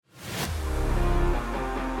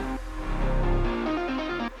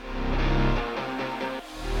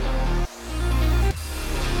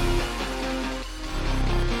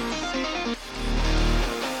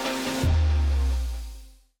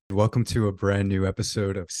welcome to a brand new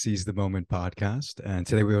episode of Seize the Moment podcast. And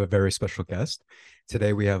today we have a very special guest.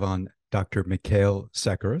 Today we have on Dr. Mikhail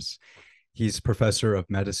Sekaris. He's professor of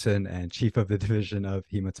medicine and chief of the division of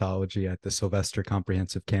hematology at the Sylvester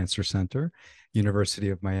Comprehensive Cancer Center,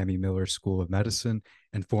 University of Miami Miller School of Medicine,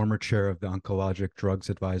 and former chair of the Oncologic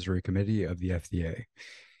Drugs Advisory Committee of the FDA.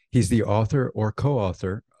 He's the author or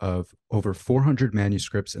co-author of over 400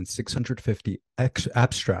 manuscripts and 650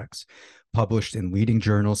 abstracts published in leading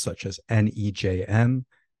journals such as NEJM,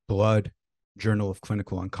 Blood, Journal of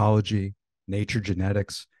Clinical Oncology, Nature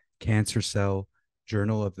Genetics, Cancer Cell,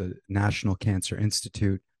 Journal of the National Cancer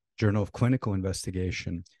Institute, Journal of Clinical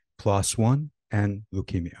Investigation, PLOS ONE, and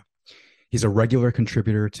Leukemia. He's a regular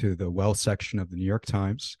contributor to the Well section of the New York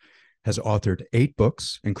Times, has authored 8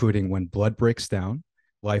 books, including When Blood Breaks Down,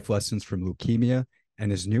 Life Lessons from Leukemia, and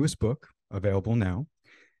his newest book, available now,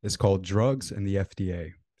 is called Drugs and the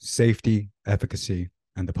FDA: Safety, Efficacy,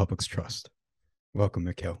 and the Public's Trust. Welcome,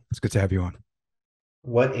 Mikhail. It's good to have you on.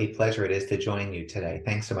 What a pleasure it is to join you today.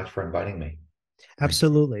 Thanks so much for inviting me.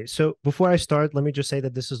 Absolutely. So before I start, let me just say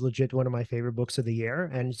that this is legit one of my favorite books of the year.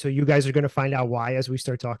 And so you guys are going to find out why as we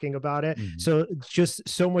start talking about it. So just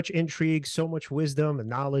so much intrigue, so much wisdom and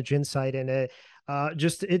knowledge, insight in it.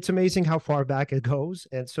 It's amazing how far back it goes.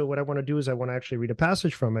 And so what I want to do is I want to actually read a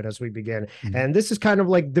passage from it as we begin. And this is kind of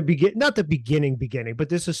like not the beginning, but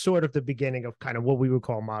this is sort of the beginning of kind of what we would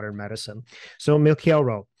call modern medicine. So Mikhail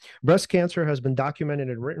wrote, breast cancer has been documented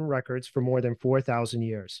in written records for more than 4,000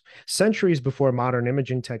 years. Centuries before modern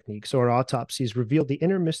imaging techniques or autopsies revealed the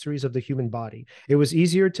inner mysteries of the human body. It was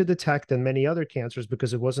easier to detect than many other cancers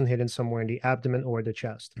because it wasn't hidden somewhere in the abdomen or the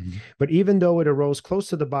chest. But even though it arose close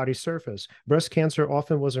to the body's surface, breast cancer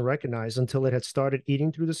often wasn't recognized until it had started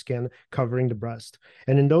eating through the skin, covering the breast,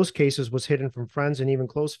 and in those cases was hidden from friends and even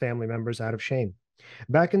close family members out of shame.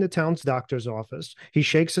 Back in the town's doctor's office, he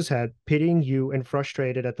shakes his head, pitying you and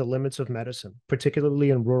frustrated at the limits of medicine,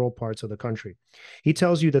 particularly in rural parts of the country. He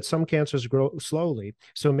tells you that some cancers grow slowly,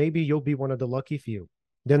 so maybe you'll be one of the lucky few,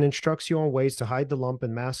 then instructs you on ways to hide the lump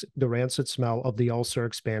and mask the rancid smell of the ulcer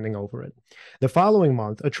expanding over it. The following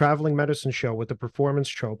month, a traveling medicine show with a performance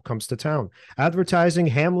trope comes to town, advertising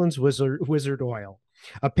Hamlin's Wizard Oil,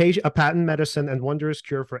 a patent medicine and wondrous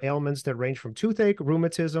cure for ailments that range from toothache,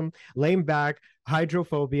 rheumatism, lame back,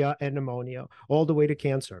 hydrophobia, and pneumonia, all the way to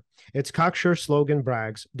cancer. Its cocksure slogan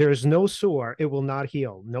brags, "There is no sore it will not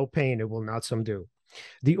heal, no pain it will not subdue."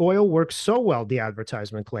 The oil works so well, the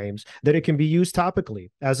advertisement claims, that it can be used topically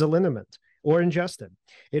as a liniment or ingested.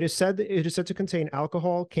 It is said to contain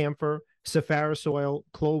alcohol, camphor, sapphirus oil,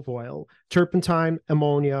 clove oil, turpentine,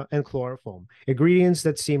 ammonia, and chloroform, ingredients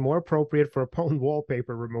that seem more appropriate for a phone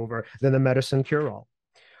wallpaper remover than a medicine cure-all.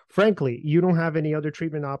 Frankly, you don't have any other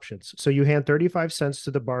treatment options, so you hand 35 cents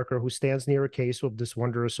to the barker who stands near a case of this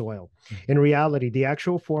wondrous oil. In reality, the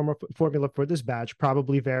actual formula for this batch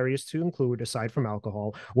probably varies to include, aside from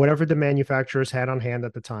alcohol, whatever the manufacturers had on hand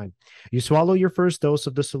at the time. You swallow your first dose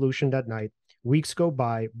of the solution that night. Weeks go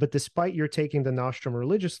by, but despite your taking the nostrum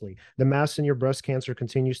religiously, the mass in your breast cancer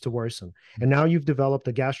continues to worsen. And now you've developed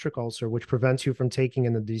a gastric ulcer, which prevents you from taking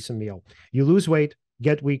in a decent meal. You lose weight,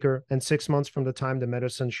 get weaker, and 6 months from the time the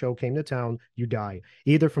medicine show came to town, you die,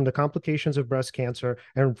 either from the complications of breast cancer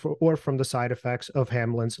or from the side effects of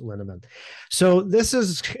Hamlin's liniment. So this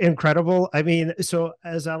is incredible. I mean, so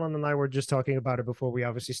as Alan and I were just talking about it before we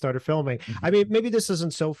obviously started filming, I mean, maybe this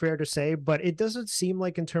isn't so fair to say, but it doesn't seem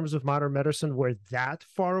like in terms of modern medicine, we're that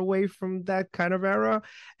far away from that kind of era.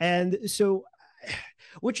 And so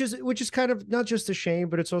which is kind of not just a shame,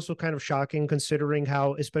 but it's also kind of shocking considering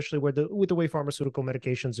how, especially with the way pharmaceutical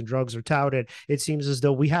medications and drugs are touted, it seems as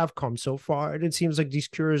though we have come so far. And it seems like these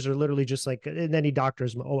cures are literally just like in any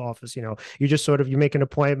doctor's office, you just you make an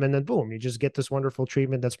appointment and boom, you just get this wonderful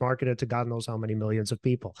treatment that's marketed to God knows how many millions of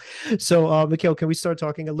people. So, Mikhail, can we start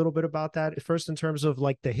talking a little bit about that? First, in terms of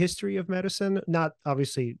like the history of medicine, not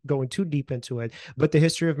obviously going too deep into it, but the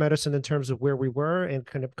history of medicine in terms of where we were and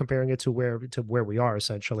kind of comparing it to where we are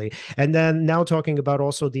essentially. And then now talking about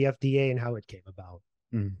also the FDA and how it came about.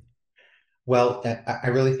 Well, I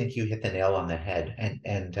really think you hit the nail on the head.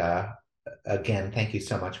 And again, thank you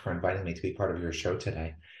so much for inviting me to be part of your show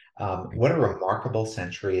today. What a remarkable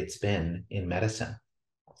century it's been in medicine.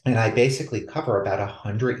 And I basically cover about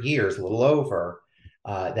 100 years, a little over,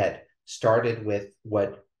 that started with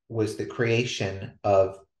what was the creation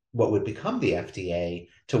of what would become the FDA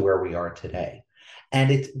to where we are today. And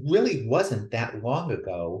it really wasn't that long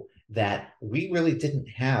ago that we really didn't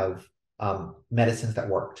have medicines that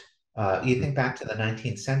worked. You think back to the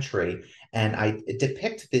 19th century, and I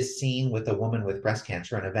depict this scene with a woman with breast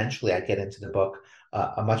cancer, and eventually I get into the book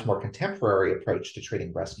a much more contemporary approach to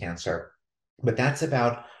treating breast cancer. But that's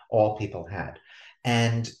about all people had.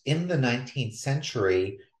 And in the 19th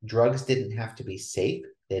century, drugs didn't have to be safe.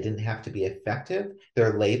 They didn't have to be effective.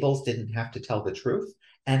 Their labels didn't have to tell the truth.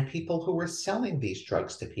 And people who were selling these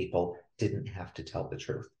drugs to people didn't have to tell the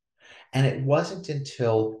truth. And it wasn't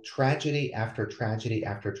until tragedy after tragedy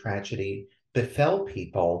after tragedy befell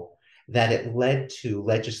people that it led to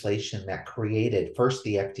legislation that created first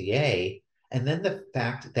the FDA, and then the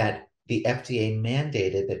fact that the FDA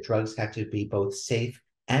mandated that drugs had to be both safe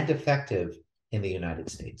and effective in the United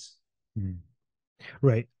States.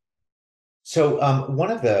 Right. So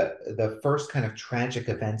one of the first kind of tragic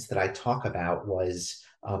events that I talk about was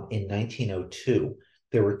in 1902.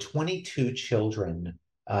 There were 22 children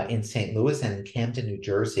in St. Louis and in Camden, New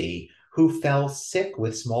Jersey, who fell sick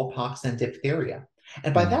with smallpox and diphtheria.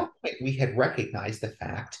 And by that point, we had recognized the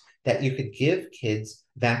fact that you could give kids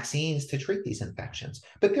vaccines to treat these infections,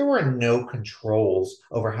 but there were no controls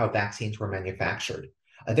over how vaccines were manufactured.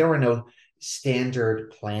 There were no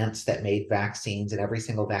standard plants that made vaccines, and every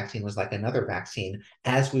single vaccine was like another vaccine,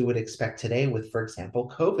 as we would expect today with, for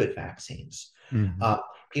example, COVID vaccines.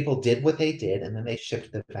 People did what they did, and then they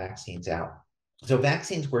shipped the vaccines out. So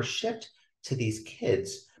vaccines were shipped to these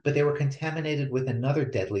kids, but they were contaminated with another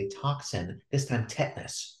deadly toxin, this time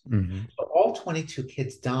tetanus. So all 22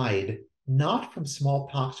 kids died, not from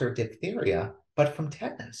smallpox or diphtheria, but from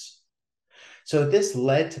tetanus. So this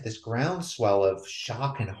led to this groundswell of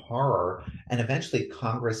shock and horror, and eventually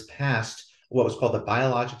Congress passed what was called the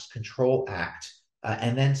Biologics Control Act,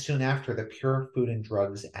 and then soon after the Pure Food and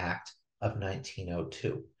Drugs Act of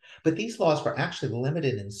 1902. But these laws were actually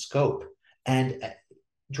limited in scope, and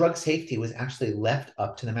drug safety was actually left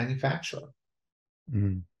up to the manufacturer.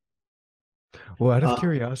 Well, out of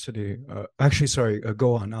curiosity, actually, sorry,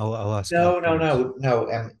 go on. I'll ask. No.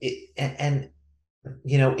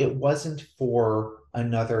 You know, it wasn't for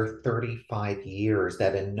another 35 years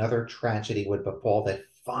that another tragedy would befall that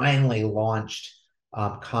finally launched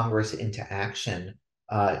Congress into action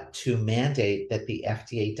to mandate that the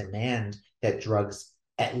FDA demand that drugs,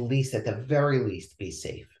 at least at the very least, be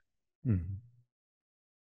safe.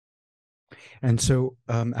 And so,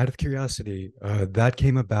 out of curiosity, that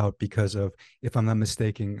came about because of, if I'm not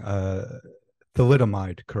mistaken,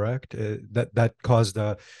 thalidomide, correct? That caused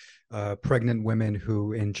pregnant women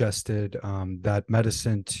who ingested that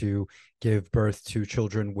medicine to give birth to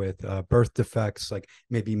children with birth defects, like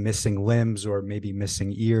maybe missing limbs or maybe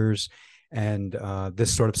missing ears. And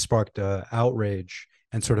this sort of sparked outrage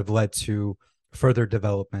and sort of led to further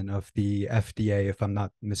development of the FDA, if I'm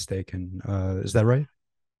not mistaken. Is that right?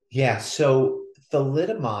 Yeah, so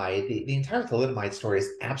thalidomide, the entire thalidomide story is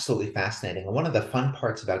absolutely fascinating. And one of the fun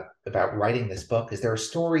parts about writing this book is there are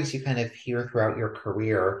stories you kind of hear throughout your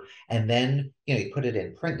career, and then you put it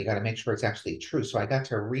in print. You got to make sure it's actually true. So I got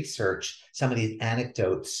to research some of these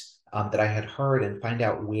anecdotes that I had heard and find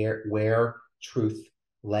out where truth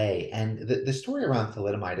lay. And the story around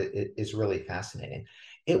thalidomide is really fascinating.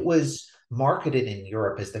 It was marketed in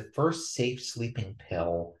Europe as the first safe sleeping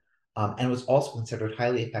pill. And was also considered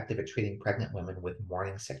highly effective at treating pregnant women with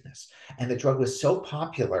morning sickness. And the drug was so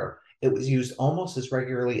popular, it was used almost as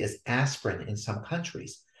regularly as aspirin in some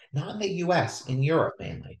countries, not in the US, in Europe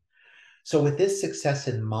mainly. So with this success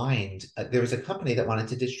in mind, there was a company that wanted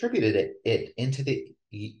to distribute it into the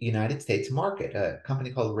United States market, a company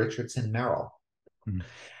called Richardson Merrill.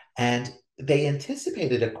 And they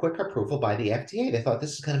anticipated a quick approval by the FDA. They thought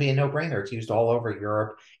this is going to be a no-brainer. It's used all over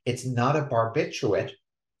Europe. It's not a barbiturate.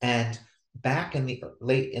 And back in the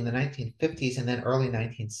 1950s and then early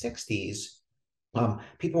 1960s,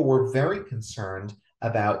 people were very concerned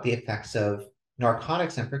about the effects of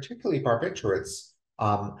narcotics, and particularly barbiturates,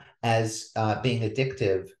 as being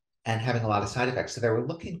addictive and having a lot of side effects. So they were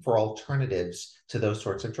looking for alternatives to those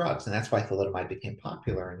sorts of drugs. And that's why thalidomide became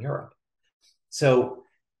popular in Europe. So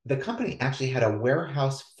the company actually had a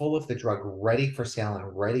warehouse full of the drug ready for sale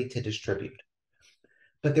and ready to distribute.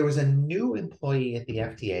 But there was a new employee at the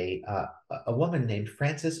FDA, a woman named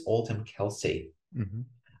Frances Oldham Kelsey.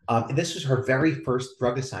 This was her very first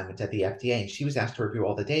drug assignment at the FDA, and she was asked to review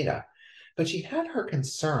all the data. But she had her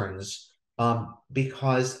concerns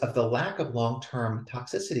because of the lack of long-term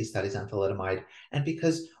toxicity studies on thalidomide, and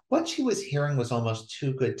because what she was hearing was almost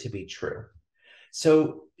too good to be true.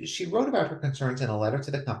 So she wrote about her concerns in a letter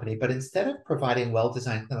to the company, but instead of providing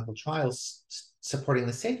well-designed clinical trials supporting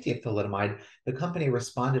the safety of thalidomide, the company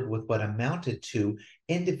responded with what amounted to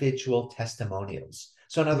individual testimonials.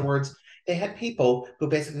 So in other words, they had people who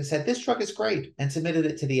basically said, this drug is great, and submitted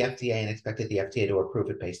it to the FDA and expected the FDA to approve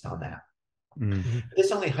it based on that.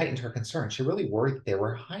 This only heightened her concern. She really worried that they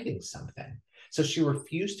were hiding something. So she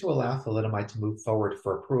refused to allow thalidomide to move forward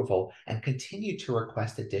for approval and continued to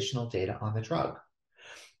request additional data on the drug.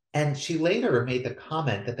 And she later made the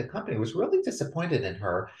comment that the company was really disappointed in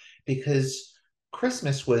her because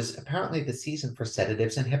Christmas was apparently the season for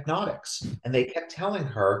sedatives and hypnotics. And they kept telling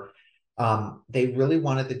her they really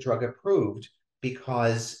wanted the drug approved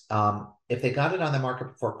because if they got it on the market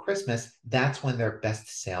before Christmas, that's when their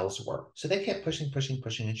best sales were. So they kept pushing,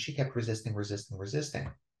 and she kept resisting.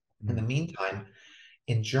 In the meantime,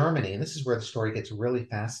 in Germany, and this is where the story gets really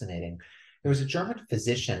fascinating, there was a German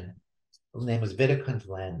physician, his name was Widukind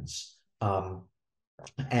Lenz,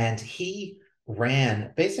 and he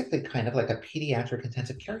ran basically kind of like a pediatric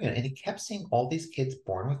intensive care unit, and he kept seeing all these kids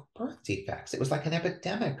born with birth defects. It was like an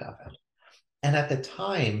epidemic of it. And at the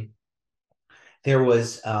time, there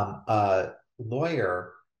was a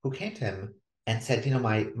lawyer who came to him and said, you know,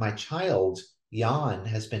 my child, Jan,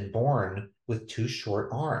 has been born with 2 short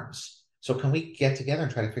arms. So can we get together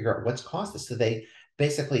and try to figure out what's caused this? So they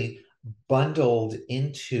basically bundled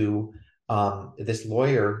into this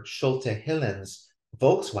lawyer, Schulte Hillen's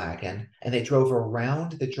Volkswagen, and they drove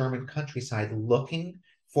around the German countryside looking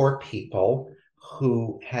for people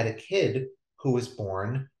who had a kid who was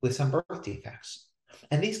born with some birth defects.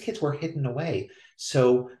 And these kids were hidden away.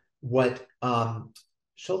 So what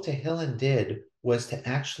Schulte Hillen did was to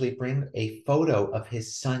actually bring a photo of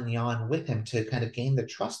his son Jan with him to kind of gain the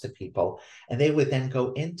trust of people. And they would then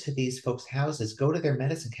go into these folks' houses, go to their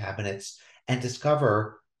medicine cabinets, and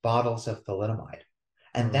discover bottles of thalidomide.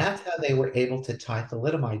 And that's how they were able to tie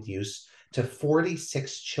thalidomide use to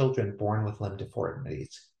 46 children born with limb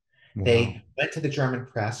deformities. Wow. They went to the German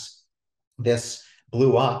press. This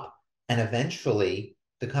blew up. And eventually,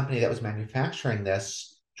 the company that was manufacturing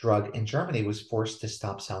this drug in Germany was forced to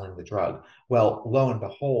stop selling the drug. Well, lo and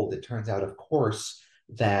behold, it turns out, of course,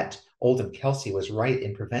 that Oldham Kelsey was right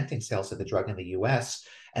in preventing sales of the drug in the US.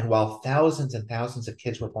 And while thousands and thousands of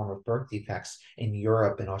kids were born with birth defects in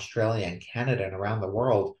Europe and Australia and Canada and around the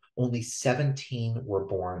world, only 17 were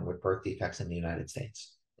born with birth defects in the United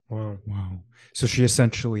States. Wow. So she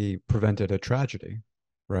essentially prevented a tragedy,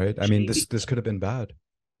 right? I mean, this could have been bad,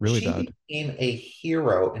 really bad. She became a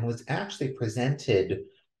hero and was actually presented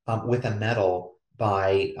with a medal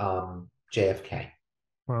by JFK.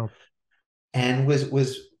 Wow. And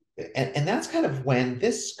and that's kind of when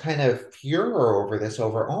this kind of furor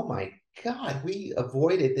over, oh my God, we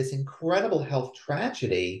avoided this incredible health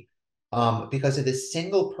tragedy because of this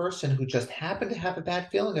single person who just happened to have a bad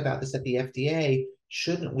feeling about this at the FDA.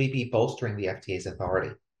 Shouldn't we be bolstering the FDA's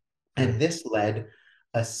authority? And this led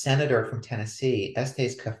a senator from Tennessee,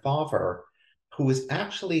 Estes Kefauver, who was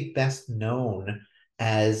actually best known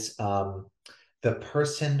as the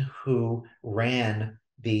person who ran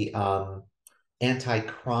the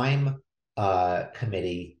anti-crime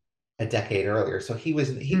committee a decade earlier. So he was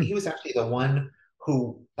actually the one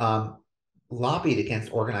who lobbied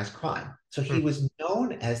against organized crime. So he was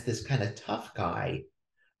known as this kind of tough guy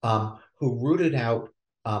who rooted out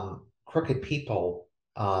crooked people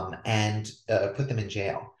and put them in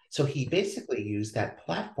jail. So he basically used that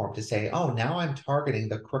platform to say, oh, now I'm targeting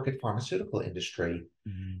the crooked pharmaceutical industry,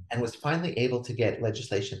 and was finally able to get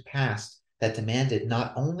legislation passed that demanded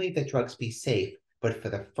not only that drugs be safe, but for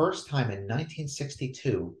the first time in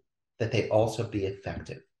 1962, that they also be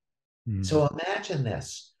effective. So imagine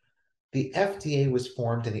this. The FDA was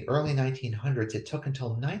formed in the early 1900s. It took until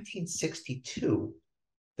 1962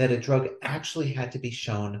 that a drug actually had to be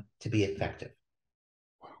shown to be effective.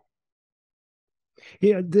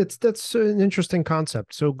 Yeah, that's an interesting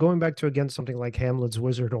concept. So going back to, again, something like Hamlet's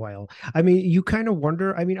wizard oil, I mean, you kind of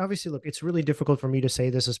wonder, I mean, obviously, look, it's really difficult for me to say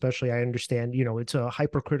this, especially I understand, you know, it's a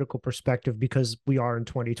hypercritical perspective because we are in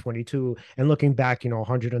 2022 and looking back, you know,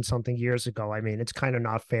 100 and something years ago, I mean, it's kind of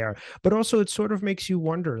not fair, but also it sort of makes you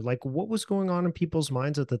wonder, like, what was going on in people's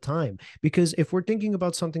minds at the time? Because if we're thinking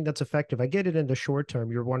about something that's effective, I get it in the short term,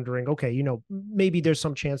 you're wondering, okay, you know, maybe there's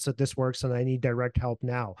some chance that this works and I need direct help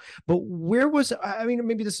now. But where was, I mean,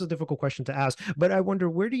 maybe this is a difficult question to ask, but I wonder,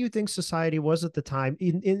 where do you think society was at the time,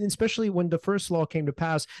 especially when the first law came to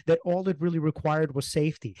pass, that all it really required was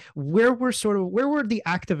safety? Where were the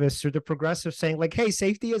activists or the progressives saying, like, hey,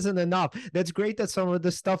 safety isn't enough. That's great that some of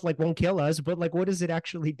this stuff like won't kill us, but like, what does it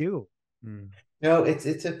actually do? No, it's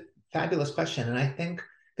a fabulous question. And I think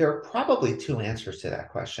there are probably 2 answers to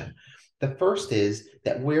that question. The first is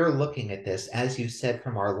that we're looking at this, as you said,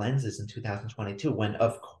 from our lenses in 2022, when,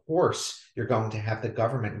 of course, you're going to have the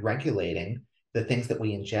government regulating the things that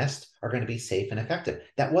we ingest are going to be safe and effective.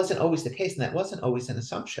 That wasn't always the case, and that wasn't always an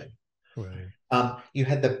assumption. Right. You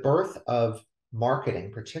had the birth of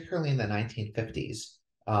marketing, particularly in the 1950s,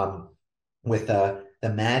 with the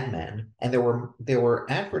Mad Men, and there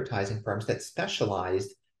were advertising firms that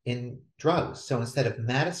specialized in drugs. So instead of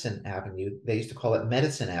Madison Avenue, they used to call it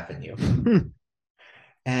Medicine Avenue.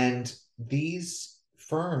 And these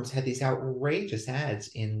firms had these outrageous ads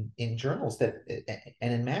in journals that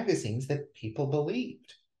and in magazines that people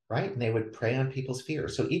believed, right? And they would prey on people's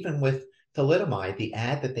fears. So even with thalidomide, the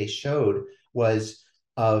ad that they showed was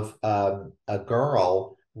of a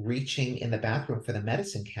girl reaching in the bathroom for the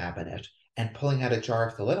medicine cabinet and pulling out a jar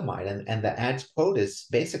of thalidomide. And the ad's quote is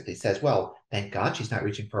basically says, well, thank God she's not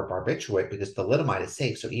reaching for a barbiturate because thalidomide is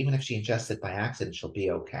safe. So even if she ingests it by accident, she'll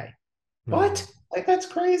be okay. What? Like, that's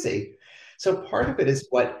crazy. So part of it is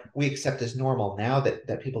what we accept as normal now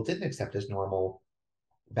that people didn't accept as normal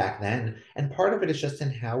back then. And part of it is just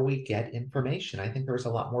in how we get information. I think there was a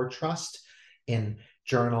lot more trust in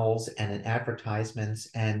journals and in advertisements.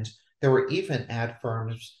 And there were even ad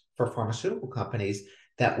firms for pharmaceutical companies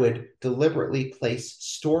that would deliberately place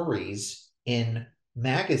stories in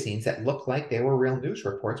magazines that looked like they were real news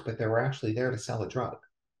reports, but they were actually there to sell a drug.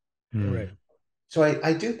 Right. So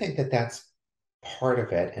I do think that that's part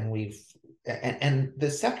of it. And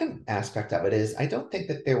the second aspect of it is I don't think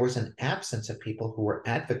that there was an absence of people who were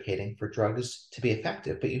advocating for drugs to be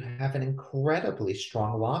effective, but you have an incredibly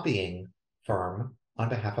strong lobbying firm on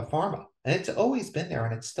behalf of pharma. And it's always been there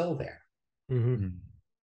and it's still there.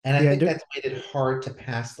 And I think that's made it hard to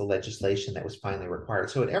pass the legislation that was finally required.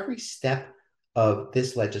 So at every step of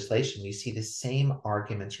this legislation, you see the same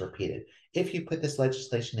arguments repeated. If you put this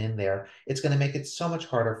legislation in there, it's going to make it so much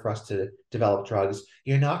harder for us to develop drugs.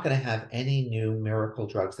 You're not going to have any new miracle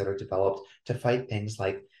drugs that are developed to fight things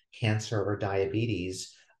like cancer or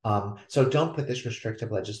diabetes. So don't put this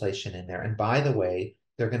restrictive legislation in there. And by the way,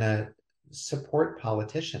 they're going to support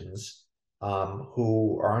politicians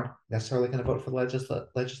who aren't necessarily going to vote for the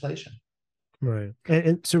legislation. Right.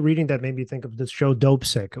 And so reading that made me think of the show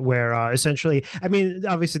Dopesick, where essentially, I mean,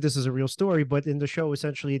 obviously this is a real story, but in the show,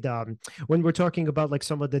 essentially, when we're talking about like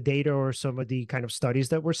some of the data or some of the kind of studies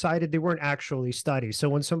that were cited, they weren't actually studies. So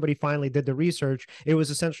when somebody finally did the research, it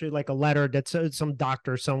was essentially like a letter that some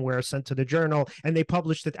doctor somewhere sent to the journal, and they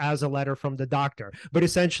published it as a letter from the doctor. But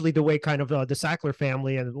essentially the way kind of the Sackler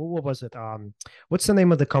family, and what was it? What's the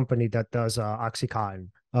name of the company that does OxyContin?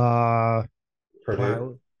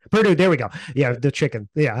 Purdue. Purdue, there we go. Yeah, the chicken.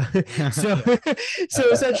 Yeah. So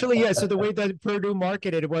essentially, yeah. So the way that Purdue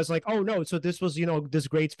marketed it was like, oh no, so this was, this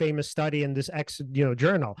great famous study in this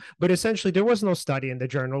journal. But essentially there was no study in the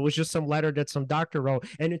journal. It was just some letter that some doctor wrote,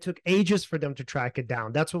 and it took ages for them to track it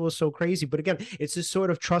down. That's what was so crazy. But again, it's this sort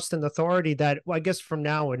of trust and authority that, well, I guess from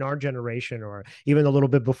now in our generation, or even a little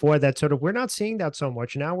bit before that, sort of, we're not seeing that so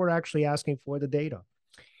much. Now we're actually asking for the data.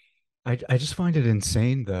 I just find it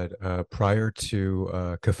insane that prior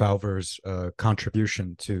to Kefauver's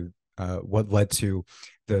contribution to what led to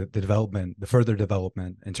the further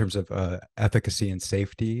development in terms of efficacy and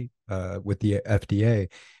safety with the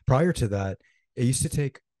FDA, prior to that, it used to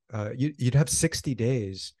take, you'd have 60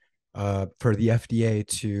 days for the FDA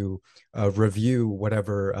to review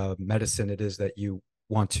whatever medicine it is that you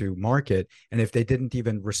want to market. And if they didn't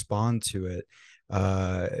even respond to it,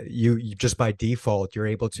 you just by default, you're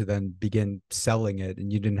able to then begin selling it,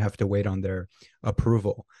 and you didn't have to wait on their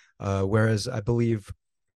approval. Whereas I believe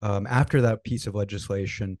after that piece of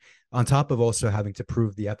legislation, on top of also having to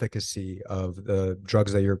prove the efficacy of the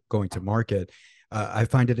drugs that you're going to market, I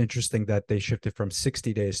find it interesting that they shifted from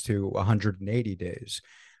 60 days to 180 days,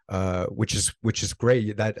 which is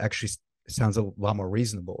great. That actually sounds a lot more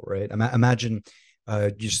reasonable, right? Imagine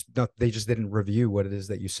they just didn't review what it is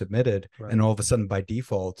that you submitted, right. And all of a sudden by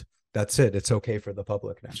default, that's it. It's okay for the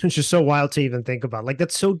public now. It's just so wild to even think about. Like,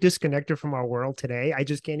 that's so disconnected from our world today. I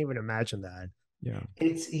just can't even imagine that. Yeah.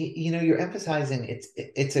 It's, you're emphasizing,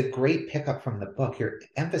 it's a great pickup from the book. You're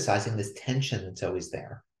emphasizing this tension that's always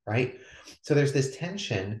there, right? So there's this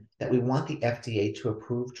tension that we want the FDA to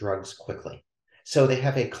approve drugs quickly. So they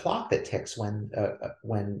have a clock that ticks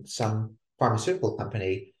when some pharmaceutical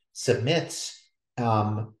company submits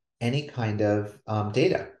any kind of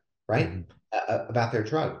data, right, about their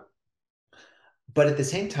drug. But at the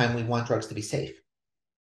same time, we want drugs to be safe.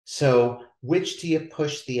 So which do you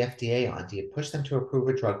push the FDA on? Do you push them to approve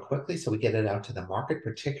a drug quickly so we get it out to the market,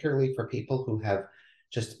 particularly for people who have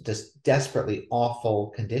just desperately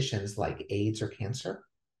awful conditions like AIDS or cancer?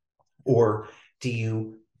 Or do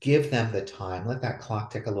you give them the time, let that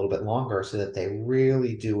clock tick a little bit longer so that they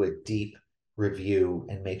really do a deep review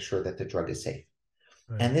and make sure that the drug is safe?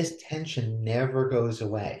 Right. And this tension never goes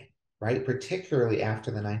away, right? Particularly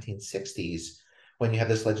after the 1960s, when you have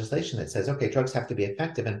this legislation that says, okay, drugs have to be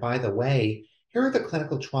effective. And by the way, here are the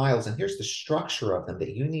clinical trials and here's the structure of them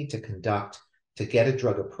that you need to conduct to get a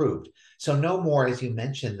drug approved. So no more, as you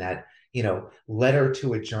mentioned, that, letter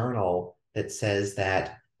to a journal that says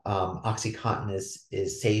that OxyContin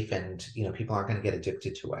is safe and, people aren't going to get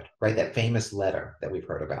addicted to it, right? That famous letter that we've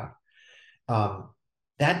heard about.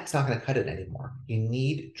 That's not going to cut it anymore. You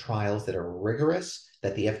need trials that are rigorous,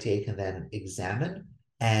 that the FDA can then examine,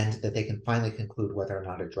 and that they can finally conclude whether or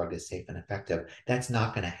not a drug is safe and effective. That's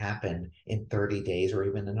not going to happen in 30 days or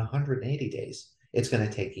even in 180 days. It's going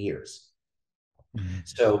to take years.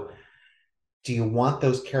 So do you want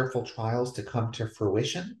those careful trials to come to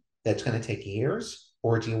fruition that's going to take years?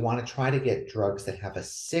 Or do you want to try to get drugs that have a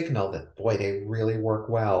signal that, boy, they really work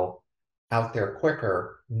well out there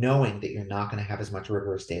quicker, knowing that you're not going to have as much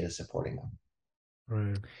rigorous data supporting them?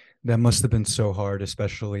 Right. That must have been so hard,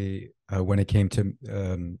 especially when it came to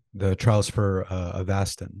the trials for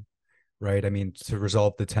Avastin, right? I mean, to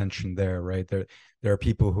resolve the tension there, right? There are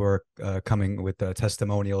people who are coming with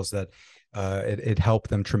testimonials that it helped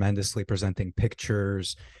them tremendously, presenting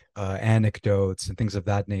pictures, anecdotes, and things of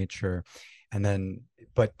that nature. And then,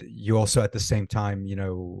 but you also at the same time,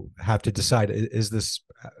 have to decide, is this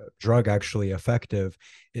drug actually effective?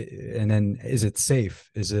 And then, is it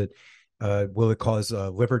safe? Will it cause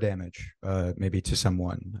liver damage, maybe to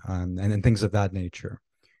someone, and then things of that nature?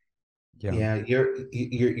 Yeah,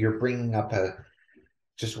 you're bringing up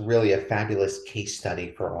just really a fabulous case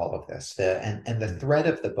study for all of this. And the thread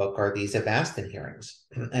of the book are these Avastin hearings.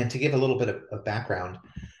 And to give a little bit of background,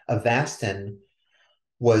 Avastin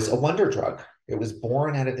was a wonder drug. It was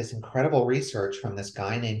born out of this incredible research from this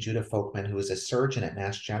guy named Judah Folkman, who was a surgeon at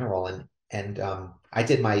Mass General. And I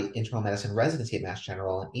did my internal medicine residency at Mass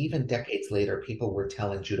General. And even decades later, people were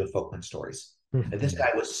telling Judah Folkman stories. This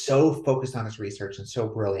guy was so focused on his research and so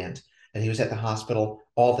brilliant that he was at the hospital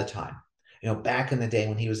all the time. Back in the day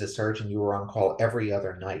when he was a surgeon, you were on call every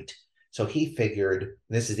other night. So he figured,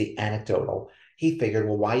 this is the anecdotal, he figured,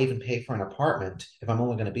 well, why even pay for an apartment if I'm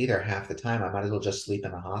only going to be there half the time? I might as well just sleep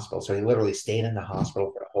in the hospital. So he literally stayed in the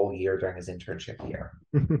hospital for a whole year during his internship year.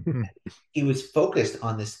 He was focused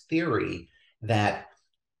on this theory that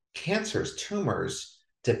cancers, tumors,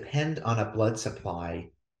 depend on a blood supply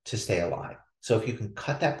to stay alive. So if you can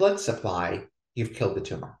cut that blood supply, you've killed the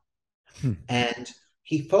tumor. And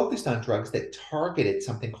he focused on drugs that targeted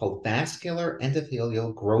something called vascular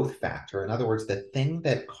endothelial growth factor. In other words, the thing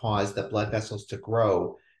that caused the blood vessels to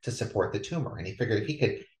grow to support the tumor. And he figured if he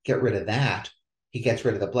could get rid of that, he gets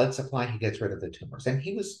rid of the blood supply, he gets rid of the tumors. And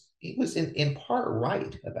he was in part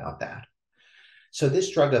right about that. So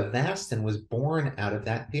this drug Avastin was born out of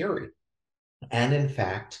that theory. And in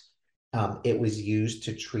fact, it was used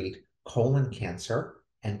to treat colon cancer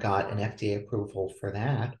and got an FDA approval for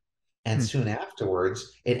that. And soon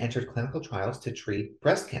afterwards, it entered clinical trials to treat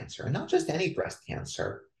breast cancer, and not just any breast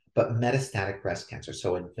cancer, but metastatic breast cancer,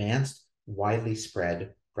 so advanced, widely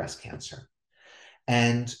spread breast cancer.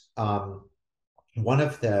 And one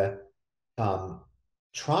of the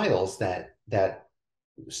trials that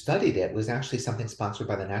studied it was actually something sponsored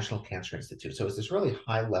by the National Cancer Institute. So it was this really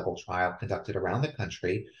high-level trial conducted around the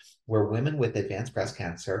country where women with advanced breast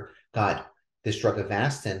cancer got this drug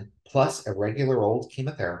Avastin plus a regular old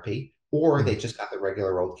chemotherapy, or they just got the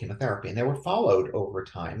regular old chemotherapy. And they were followed over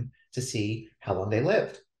time to see how long they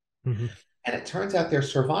lived. And it turns out their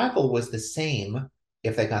survival was the same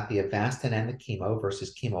if they got the Avastin and the chemo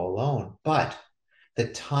versus chemo alone. But the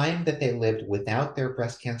time that they lived without their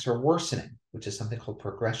breast cancer worsening, which is something called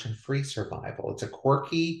progression-free survival. It's a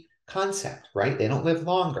quirky concept, right? They don't live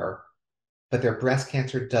longer, but their breast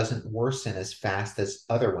cancer doesn't worsen as fast as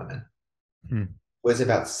other women. Was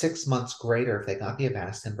about 6 months greater if they got the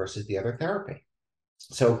Avastin versus the other therapy.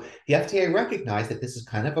 So the FDA recognized that this is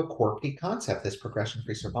kind of a quirky concept, this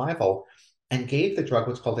progression-free survival, and gave the drug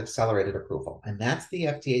what's called accelerated approval. And that's the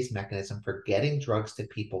FDA's mechanism for getting drugs to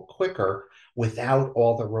people quicker without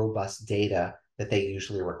all the robust data that they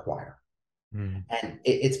usually require. And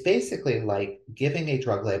it's basically like giving a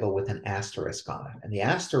drug label with an asterisk on it. And the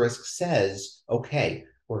asterisk says, okay,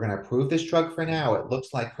 we're going to approve this drug for now. It looks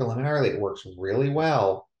like preliminarily it works really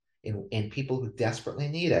well in people who desperately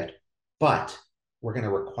need it, but we're going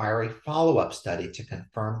to require a follow-up study to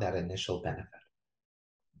confirm that initial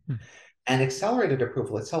benefit. And accelerated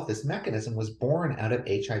approval itself, this mechanism was born out of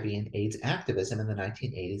HIV and AIDS activism in the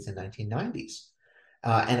 1980s and 1990s.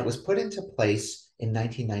 And it was put into place in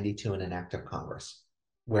 1992 in an act of Congress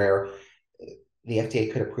where the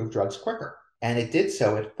FDA could approve drugs quicker. And it did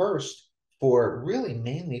so at first for really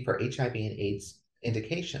mainly for HIV and AIDS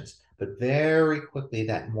indications. But very quickly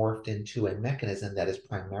that morphed into a mechanism that is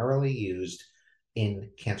primarily used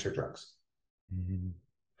in cancer drugs.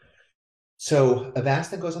 So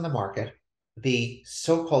Avastin goes on the market. the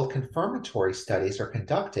so-called confirmatory studies are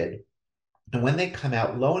conducted. And when they come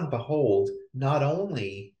out, lo and behold, not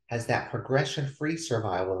only has that progression-free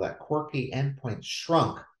survival, that quirky endpoint,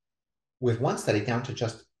 shrunk with one study down to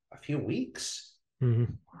just a few weeks,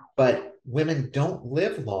 but women don't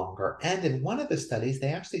live longer. And in one of the studies, they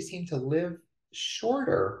actually seem to live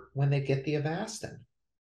shorter when they get the Avastin.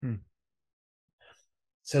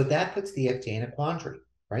 So that puts the FDA in a quandary,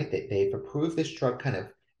 right? They've approved this drug kind of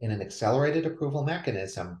in an accelerated approval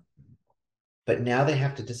mechanism, but now they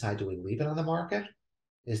have to decide, do we leave it on the market?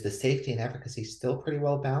 Is the safety and efficacy still pretty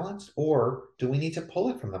well balanced? Or do we need to pull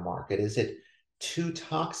it from the market? Is it too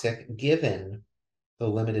toxic given the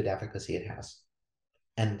limited efficacy it has?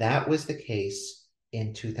 And that was the case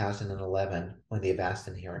in 2011 when the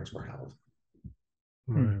Avastin hearings were held.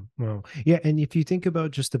 Well, yeah. And if you think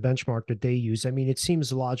about just the benchmark that they use, I mean, it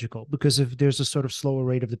seems logical, because if there's a sort of slower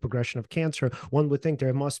rate of the progression of cancer, one would think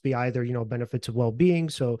there must be either, benefits of well-being.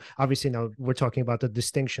 So obviously now we're talking about the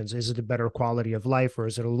distinctions. Is it a better quality of life, or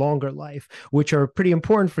is it a longer life, which are pretty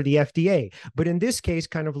important for the FDA. But in this case,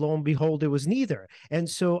 kind of lo and behold, it was neither. And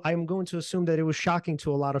so I'm going to assume that it was shocking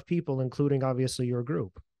to a lot of people, including obviously your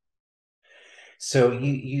group. So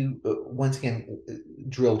you once again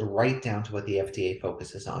drilled right down to what the FDA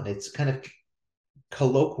focuses on. It's kind of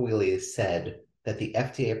colloquially said that the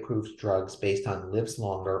FDA approves drugs based on lives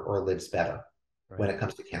longer or lives better when it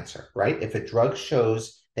comes to cancer, right? If a drug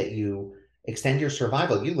shows that you extend your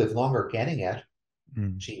survival, you live longer getting it,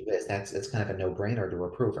 gee whiz, it's kind of a no-brainer to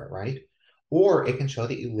approve it, right? Or it can show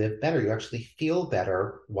that you live better. You actually feel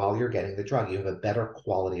better while you're getting the drug. You have a better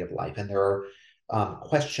quality of life. And there are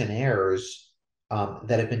questionnaires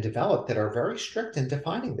that have been developed that are very strict in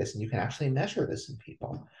defining this, and you can actually measure this in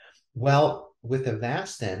people. Well, with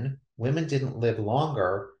Avastin, women didn't live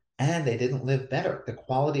longer and they didn't live better. The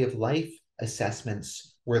quality of life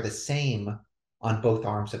assessments were the same on both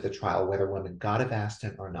arms of the trial, whether women got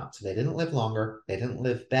Avastin or not. So they didn't live longer, they didn't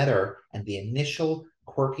live better, and the initial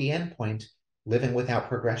quirky endpoint, living without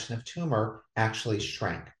progression of tumor, actually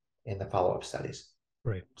shrank in the follow-up studies.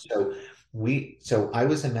 Right. So I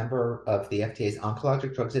was a member of the FDA's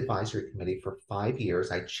Oncologic Drugs Advisory Committee for 5 years.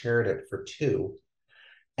 I chaired it for 2.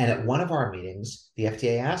 And at one of our meetings, the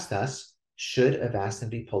FDA asked us, should Avastin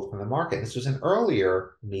be pulled from the market? This was an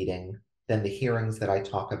earlier meeting than the hearings that I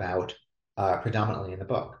talk about predominantly in the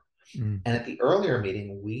book. And at the earlier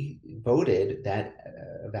meeting, we voted that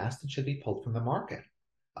Avastin should be pulled from the market.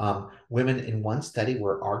 Women in one study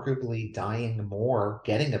were arguably dying more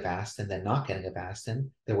getting Avastin than not getting Avastin.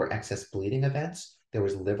 There were excess bleeding events. There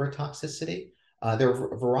was liver toxicity. There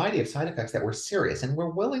were a variety of side effects that were serious, and we're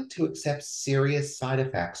willing to accept serious side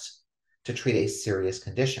effects to treat a serious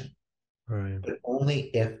condition. Right. But only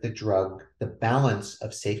if the balance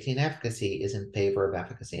of safety and efficacy is in favor of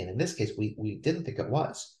efficacy. And in this case, we didn't think it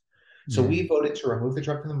was. So we voted to remove the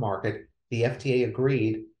drug from the market. The FDA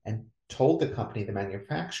agreed and told the company, the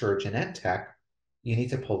manufacturer, Genentech, you need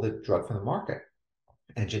to pull the drug from the market.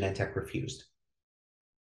 And Genentech refused.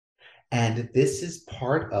 And this is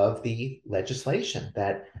part of the legislation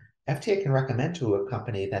that FDA can recommend to a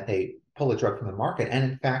company that they pull a drug from the market. And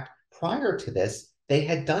in fact, prior to this, they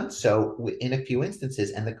had done so in a few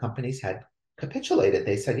instances, and the companies had capitulated.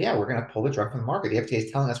 They said, yeah, we're going to pull the drug from the market. The FDA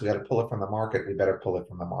is telling us we got to pull it from the market. We better pull it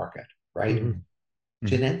from the market, right?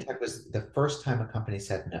 Genentech was the first time a company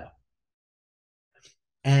said no.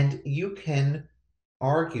 And you can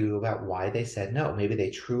argue about why they said no. Maybe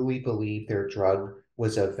they truly believe their drug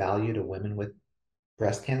was of value to women with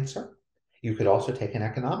breast cancer. You could also take an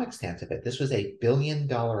economic stance of it. This was $1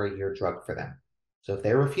 billion a year drug for them. So if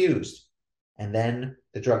they refused, and then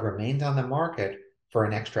the drug remained on the market for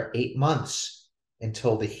an extra 8 months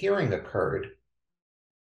until the hearing occurred,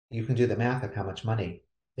 you can do the math of how much money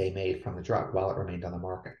they made from the drug while it remained on the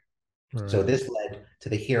market. Right. So this led to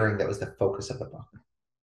the hearing that was the focus of the book.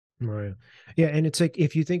 Right. Yeah. And it's like,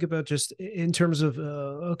 if you think about just in terms of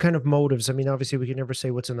kind of motives, I mean, obviously we can never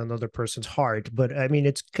say what's in another person's heart, but I mean,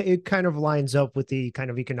 it kind of lines up with the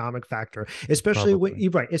kind of economic factor, especially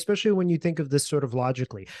especially when you think of this sort of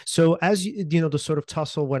logically. So as the sort of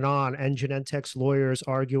tussle went on, and Genentech's lawyers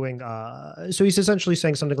arguing, so he's essentially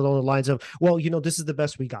saying something along the lines of, well, this is the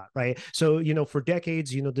best we got, right? So, for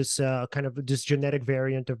decades, this kind of this genetic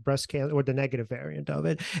variant of breast cancer, or the negative variant of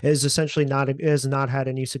it, is essentially has not had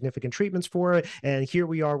any significant treatments for it. And here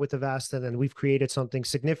we are with Avastin, and we've created something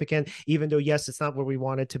significant, even though, yes, it's not where we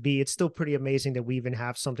want it to be. It's still pretty amazing that we even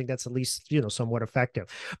have something that's at least, somewhat effective.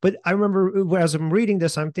 But I remember as I'm reading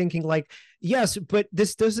this, I'm thinking, like, Yes, but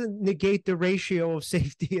this doesn't negate the ratio of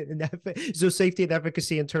safety so safety and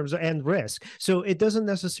efficacy in terms of and risk. So it doesn't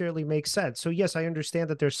necessarily make sense. So yes, I understand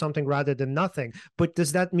that there's something rather than nothing, but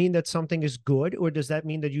does that mean that something is good, or does that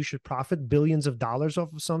mean that you should profit billions of dollars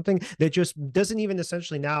off of something that just doesn't even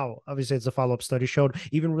essentially now, obviously it's a follow-up study showed,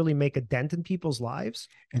 even really make a dent in people's lives?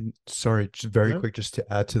 And sorry, just very Yeah. quick, just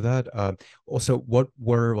to add to that. Also, what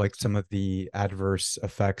were like some of the adverse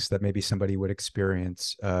effects that maybe somebody would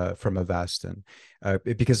experience from Avastin?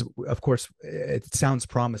 Because of course it sounds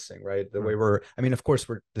promising, right? The way I mean, of course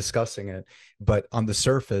we're discussing it, but on the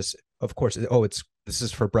surface, of course, this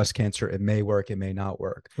is for breast cancer. It may work, it may not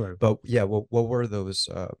work. Right. But yeah, what were those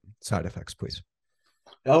side effects, please?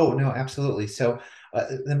 Oh, no, absolutely. So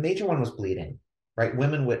the major one was bleeding, right?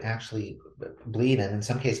 Women would actually bleed, and in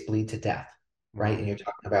some cases bleed to death, right? And you're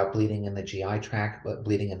talking about bleeding in the GI tract,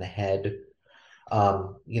 bleeding in the head,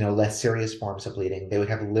 less serious forms of bleeding. They would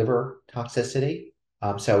have liver toxicity,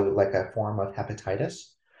 so like a form of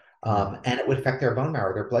hepatitis, and it would affect their bone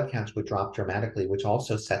marrow. Their blood counts would drop dramatically, which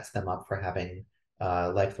also sets them up for having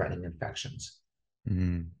life-threatening infections.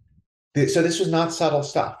 Mm. So this was not subtle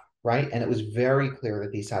stuff, right? And it was very clear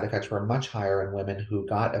that these side effects were much higher in women who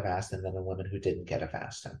got Avastin than in women who didn't get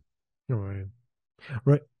Avastin. Right.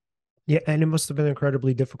 Right. Yeah, and it must have been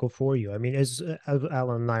incredibly difficult for you. I mean, as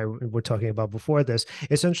Alan and I were talking about before this,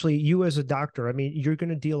 essentially, you as a doctor, I mean, you're going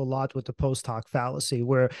to deal a lot with the post hoc fallacy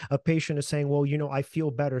where a patient is saying, well, I feel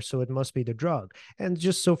better, so it must be the drug. And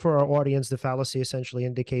just so for our audience, the fallacy essentially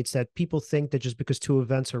indicates that people think that just because two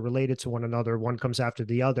events are related to one another, one comes after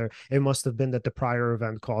the other, it must have been that the prior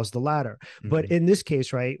event caused the latter. But in this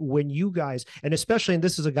case, right, when you guys, and especially, and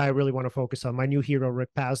this is a guy I really want to focus on, my new hero, Rick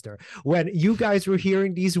Pazder, when you guys were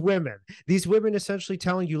hearing these women essentially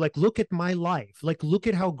telling you, like, look at my life, like, look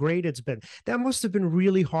at how great it's been. That must have been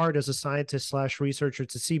really hard as a scientist slash researcher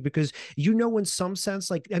to see, because in some sense,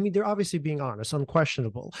 like, I mean, they're obviously being honest,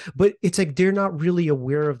 unquestionable, but it's like they're not really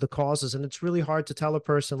aware of the causes, and it's really hard to tell a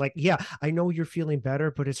person, like, yeah, I know you're feeling better,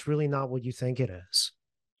 but it's really not what you think it is.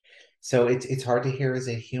 So it's hard to hear as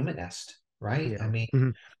a humanist, right? Yeah. I mean,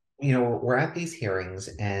 Mhm. we're at these hearings,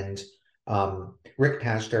 and Rick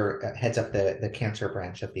Pazder heads up the cancer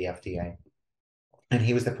branch of the FDA. And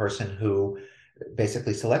he was the person who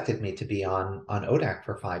basically selected me to be on ODAC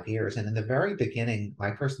for 5 years. And in the very beginning,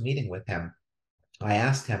 my first meeting with him, I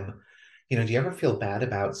asked him, do you ever feel bad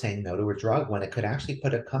about saying no to a drug when it could actually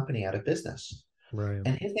put a company out of business? Right.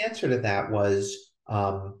 And his answer to that was,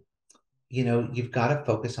 you've got to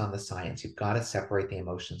focus on the science. You've got to separate the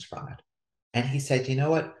emotions from it. And he said, you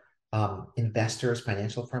know what? Investors,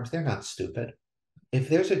 financial firms, they're not stupid. If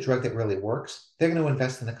there's a drug that really works, they're going to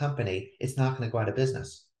invest in the company. It's not going to go out of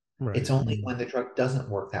business. Right. It's only when the drug doesn't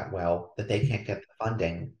work that well that they can't get the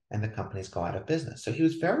funding and the companies go out of business. So he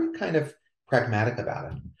was very kind of pragmatic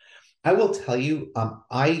about it. I will tell you,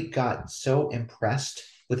 I got so impressed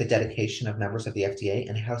with the dedication of members of the FDA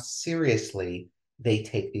and how seriously they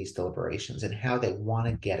take these deliberations and how they want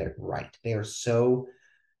to get it right. They are so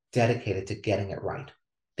dedicated to getting it right.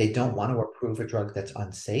 They don't want to approve a drug that's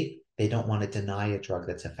unsafe. They don't want to deny a drug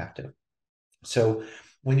that's effective. So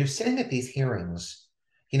when you're sitting at these hearings,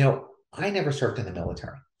 I never served in the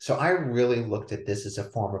military. So I really looked at this as a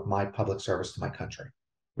form of my public service to my country.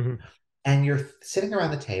 Mm-hmm. And you're sitting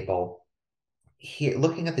around the table here,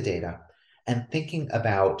 looking at the data and thinking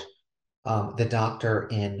about the doctor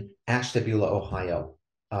in Ashtabula, Ohio,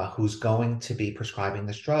 who's going to be prescribing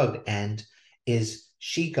this drug. And is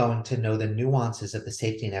she going to know the nuances of the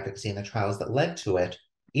safety and efficacy in the trials that led to it,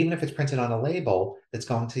 even if it's printed on a label that's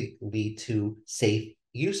going to lead to safe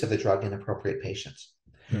use of the drug in appropriate patients?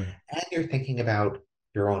 Right. And you're thinking about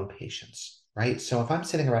your own patients, right? So if I'm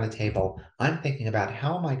sitting around a table, I'm thinking about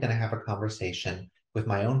how am I going to have a conversation with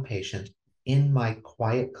my own patient in my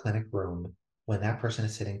quiet clinic room when that person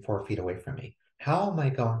is sitting 4 feet away from me? How am I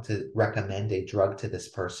going to recommend a drug to this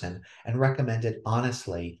person and recommend it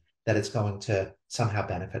honestly that it's going to somehow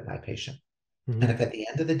benefit my patient? Mm-hmm. And if at the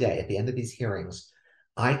end of the day, at the end of these hearings,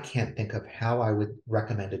 I can't think of how I would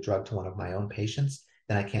recommend a drug to one of my own patients,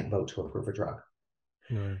 then I can't vote to approve a drug.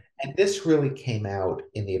 Right. And this really came out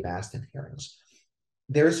in the Avastin hearings.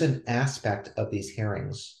 There's an aspect of these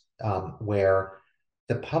hearings where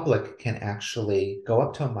the public can actually go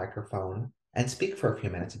up to a microphone and speak for a few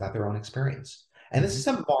minutes about their own experience. And this is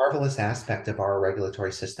a marvelous aspect of our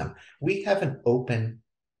regulatory system. We have an open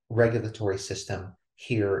regulatory system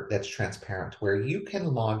here that's transparent, where you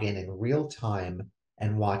can log in real time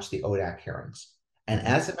and watch the ODAC hearings. And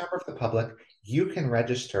as a member of the public, you can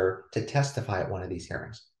register to testify at one of these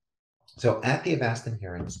hearings. So at the Avastin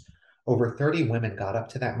hearings, over 30 women got up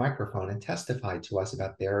to that microphone and testified to us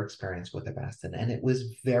about their experience with Avastin. And it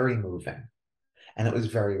was very moving and it was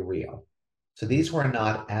very real. So these were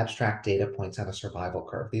not abstract data points on a survival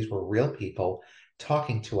curve. These were real people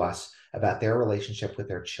talking to us about their relationship with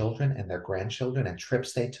their children and their grandchildren and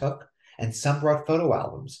trips they took. And some brought photo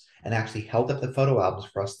albums and actually held up the photo albums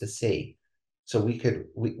for us to see. So we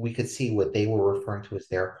could see what they were referring to as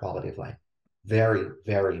their quality of life. Very,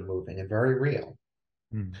 very moving and very real.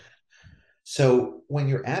 Mm. So when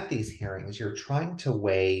you're at these hearings, you're trying to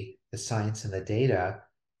weigh the science and the data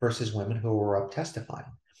versus women who were up testifying.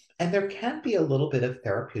 And there can be a little bit of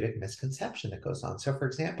therapeutic misconception that goes on. So, for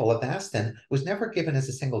example, Avastin was never given as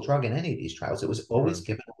a single drug in any of these trials. It was always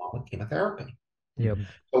given along with chemotherapy. Yep.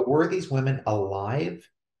 But were these women alive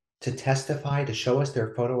to testify, to show us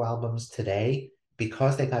their photo albums today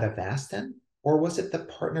because they got Avastin? Or was it the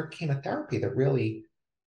partner chemotherapy that really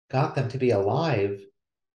got them to be alive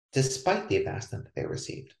despite the Avastin that they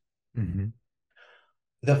received? Mm-hmm.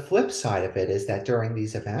 The flip side of it is that during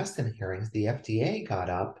these Avastin hearings, the FDA got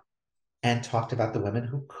up and talked about the women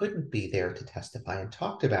who couldn't be there to testify and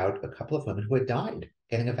talked about a couple of women who had died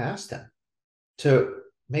getting Avastin to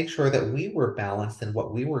make sure that we were balanced in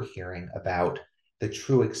what we were hearing about the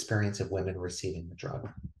true experience of women receiving the drug.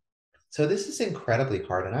 So this is incredibly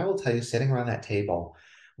hard. And I will tell you, sitting around that table,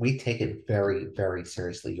 we take it very, very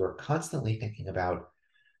seriously. You're constantly thinking about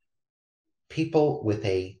people with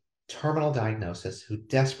a terminal diagnosis who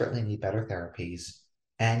desperately need better therapies,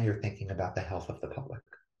 and you're thinking about the health of the public.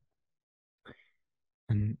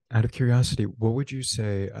 And out of curiosity, what would you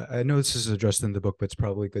say? I know this is addressed in the book, but it's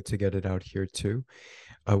probably good to get it out here too.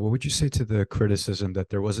 What would you say to the criticism that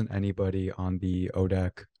there wasn't anybody on the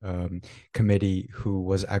ODAC committee who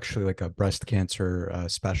was actually like a breast cancer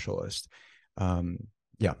specialist?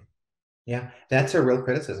 Yeah. Yeah, that's a real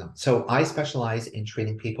criticism. So I specialize in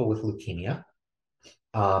treating people with leukemia.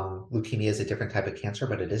 Leukemia is a different type of cancer,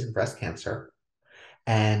 but it isn't breast cancer.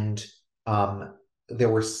 And there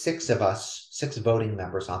were six of us, six voting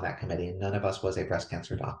members on that committee, and none of us was a breast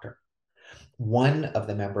cancer doctor. One of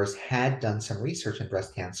the members had done some research in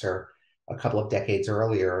breast cancer a couple of decades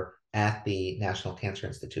earlier at the National Cancer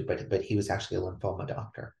Institute, but he was actually a lymphoma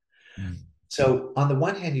doctor. Mm. So on the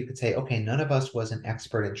one hand, you could say, okay, none of us was an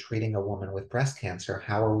expert in treating a woman with breast cancer.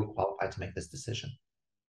 How are we qualified to make this decision?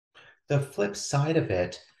 The flip side of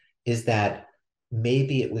it is that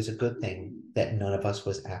maybe it was a good thing that none of us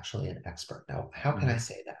was actually an expert. Now, how can I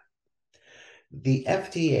say that? The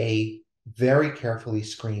FDA very carefully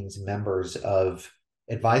screens members of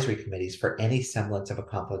advisory committees for any semblance of a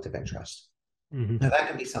conflict of interest. Mm-hmm. Now, that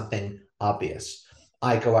can be something obvious.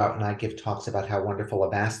 I go out and I give talks about how wonderful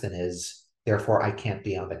Avastin is, therefore I can't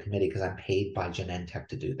be on the committee because I'm paid by Genentech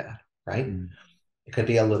to do that, right? Mm. It could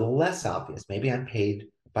be a little less obvious. Maybe I'm paid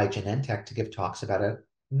by Genentech to give talks about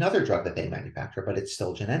another drug that they manufacture, but it's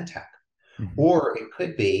still Genentech. Mm-hmm. Or it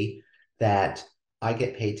could be that I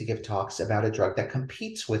get paid to give talks about a drug that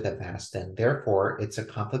competes with Avastin. Therefore, it's a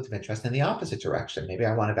conflict of interest in the opposite direction. Maybe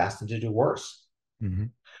I want Avastin to do worse. Mm-hmm.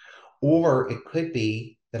 Or it could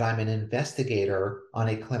be that I'm an investigator on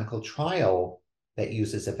a clinical trial that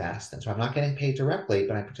uses Avastin. So I'm not getting paid directly,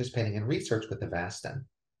 but I'm participating in research with Avastin,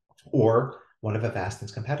 or one of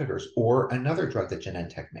Avastin's competitors, or another drug that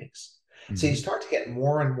Genentech makes. Mm-hmm. So you start to get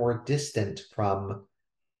more and more distant from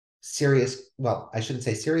serious, well, I shouldn't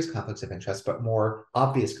say serious conflicts of interest, but more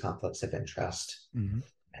obvious conflicts of interest. Mm-hmm.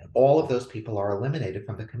 And all of those people are eliminated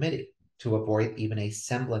from the committee to avoid even a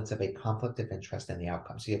semblance of a conflict of interest in the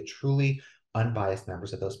outcome. So you have truly unbiased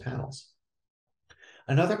members of those panels.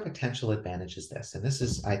 Another potential advantage is this, and this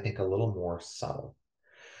is, I think, a little more subtle.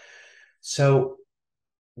 So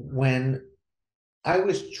when I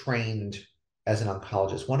was trained as an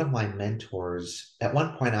oncologist, one of my mentors, at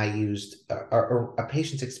one point I used a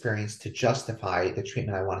patient's experience to justify the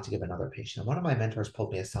treatment I wanted to give another patient. And one of my mentors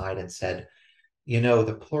pulled me aside and said, you know,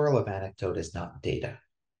 the plural of anecdote is not data.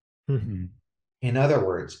 Mm-hmm. In other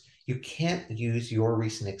words, you can't use your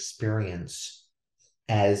recent experience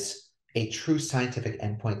as a true scientific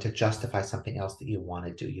endpoint to justify something else that you want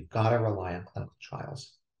to do. You've got to rely on clinical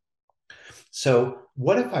trials. So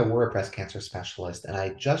what if I were a breast cancer specialist and I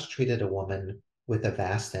just treated a woman with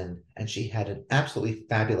Avastin and she had an absolutely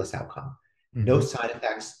fabulous outcome, mm-hmm. no side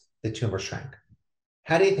effects, the tumor shrank?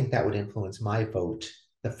 How do you think that would influence my vote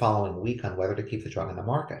the following week on whether to keep the drug on the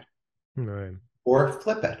market? Right. Or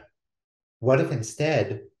flip it. What if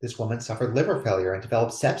instead this woman suffered liver failure and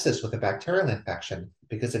developed sepsis with a bacterial infection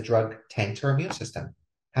because the drug tanked her immune system?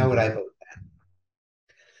 How would I vote then?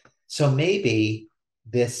 So maybe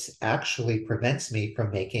this actually prevents me from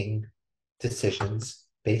making decisions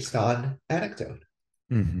based on anecdote.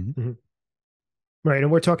 Mm-hmm. Right.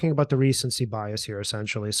 And we're talking about the recency bias here,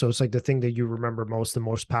 essentially. So it's like the thing that you remember most, the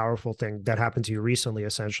most powerful thing that happened to you recently,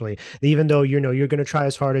 essentially. Even though, you're going to try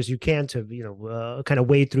as hard as you can to, kind of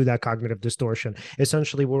wade through that cognitive distortion.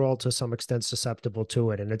 Essentially, we're all to some extent susceptible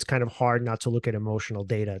to it. And it's kind of hard not to look at emotional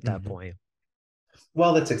data at that point.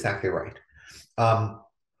 Well, that's exactly right.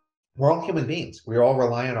 We're all human beings. We all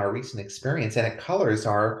rely on our recent experience, and it colors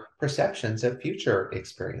our perceptions of future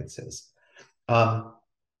experiences.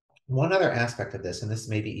 One other aspect of this, and this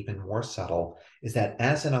may be even more subtle, is that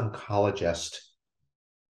as an oncologist,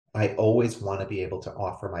 I always want to be able to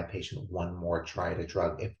offer my patient one more try at a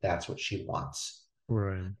drug if that's what she wants.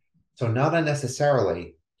 Right. So not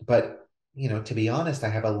unnecessarily, but to be honest, I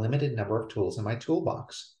have a limited number of tools in my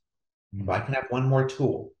toolbox. If I can have one more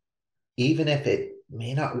tool, even if it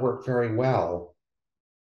may not work very well,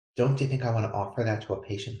 don't you think I want to offer that to a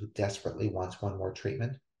patient who desperately wants one more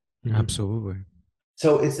treatment? Absolutely.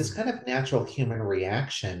 So it's this kind of natural human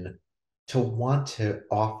reaction to want to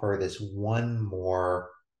offer this one more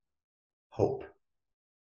hope,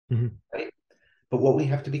 right? But what we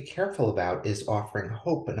have to be careful about is offering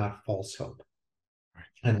hope, but not false hope.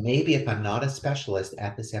 And maybe if I'm not a specialist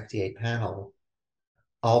at this FDA panel,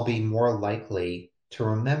 I'll be more likely to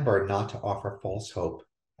remember not to offer false hope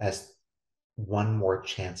as one more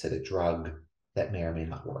chance at a drug that may or may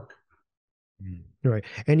not work. Right.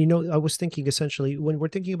 And, I was thinking essentially when we're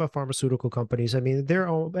thinking about pharmaceutical companies, I mean, their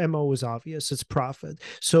MO is obvious, it's profit.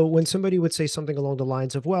 So when somebody would say something along the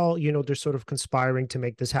lines of, well, they're sort of conspiring to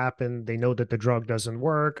make this happen, they know that the drug doesn't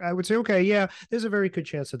work, I would say, okay, yeah, there's a very good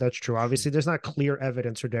chance that that's true. Obviously, there's not clear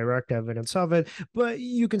evidence or direct evidence of it, but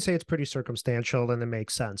you can say it's pretty circumstantial and it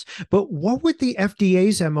makes sense. But what would the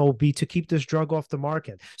FDA's MO be to keep this drug off the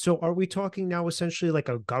market? So are we talking now essentially like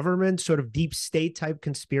a government sort of deep state type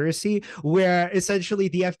conspiracy where essentially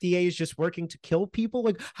the FDA is just working to kill people?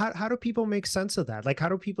 Like, how do people make sense of that? Like, how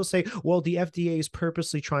do people say, well, the FDA is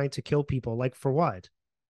purposely trying to kill people? Like, for what?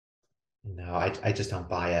 No, I just don't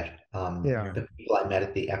buy it. Yeah. The people I met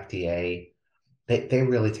at the FDA, they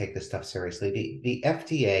really take this stuff seriously. The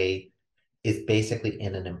FDA is basically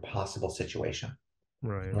in an impossible situation,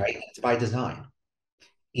 right? It's by design.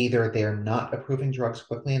 Either they're not approving drugs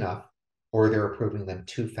quickly enough, or they're approving them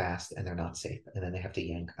too fast and they're not safe, and then they have to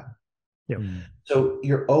yank them. Yeah. So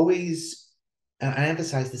you're always, and I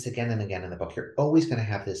emphasize this again and again in the book, you're always going to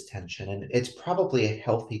have this tension, and it's probably a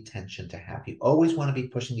healthy tension to have. You always want to be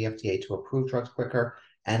pushing the FDA to approve drugs quicker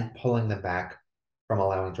and pulling them back from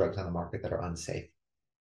allowing drugs on the market that are unsafe.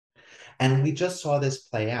 And we just saw this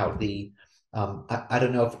play out. I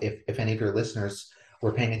don't know if any of your listeners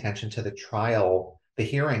were paying attention to the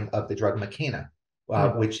hearing of the drug Makena,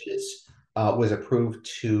 which was approved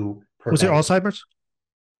to prevent. Was it Alzheimer's?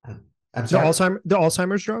 I'm sorry. The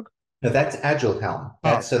Alzheimer's drug? No, that's Aduhelm.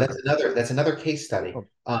 That's another case study.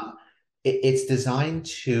 It's designed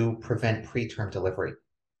to prevent preterm delivery.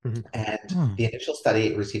 And the initial study,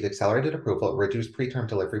 it received accelerated approval. It reduced preterm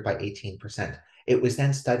delivery by 18%. It was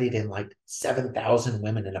then studied in like 7,000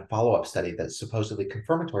 women in a follow-up study that's supposedly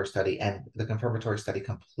confirmatory study, and the confirmatory study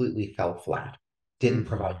completely fell flat, didn't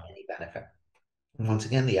provide any benefit. And once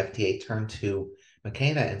again, the FDA turned to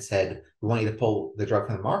Makena and said, we want you to pull the drug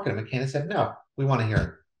from the market. And Makena said, no, we want a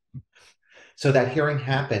hearing. So that hearing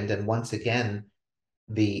happened, and once again,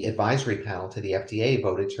 the advisory panel to the FDA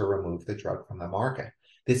voted to remove the drug from the market.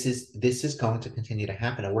 This is going to continue to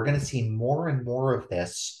happen, and we're going to see more and more of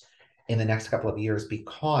this in the next couple of years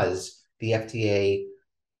because the FDA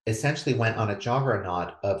essentially went on a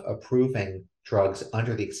juggernaut of approving drugs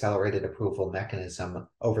under the accelerated approval mechanism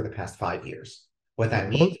over the past 5 years. What that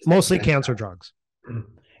means is mostly cancer drugs.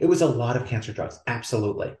 It was a lot of cancer drugs,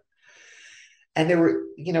 absolutely. And they were,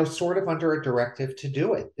 sort of under a directive to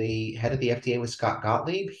do it. The head of the FDA was Scott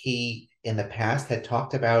Gottlieb. He, in the past, had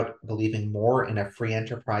talked about believing more in a free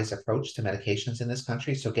enterprise approach to medications in this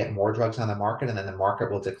country. So get more drugs on the market, and then the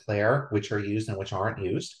market will declare which are used and which aren't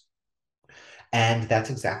used. And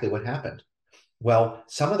that's exactly what happened. Well,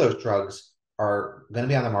 some of those drugs are going to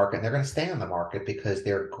be on the market, and they're going to stay on the market because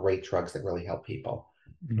they're great drugs that really help people.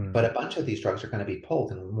 But a bunch of these drugs are going to be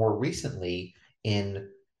pulled. And more recently, in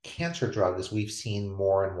cancer drugs, we've seen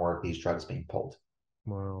more and more of these drugs being pulled.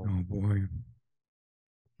 Wow. Oh boy.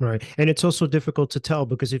 Right. And it's also difficult to tell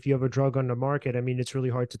because if you have a drug on the market, I mean, it's really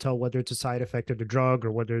hard to tell whether it's a side effect of the drug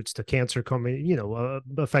or whether it's the cancer coming,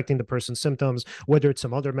 affecting the person's symptoms, whether it's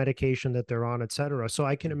some other medication that they're on, et cetera. So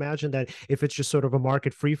I can imagine that if it's just sort of a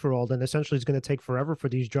market free for all, then essentially it's going to take forever for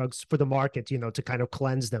these drugs, for the market, to kind of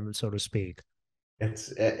cleanse them, so to speak.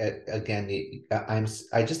 It's again,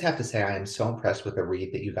 I just have to say I am so impressed with the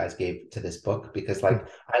read that you guys gave to this book because like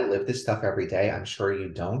I live this stuff every day. I'm sure you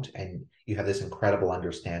don't, and you have this incredible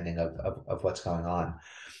understanding of what's going on.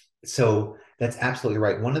 So that's absolutely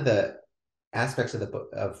right. One of the aspects of the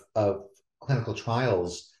book of clinical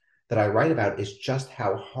trials that I write about is just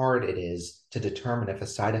how hard it is to determine if a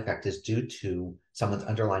side effect is due to someone's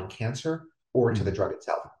underlying cancer or to the drug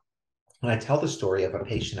itself. And I tell the story of a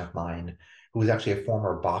patient of mine who was actually a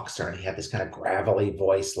former boxer, and he had this kind of gravelly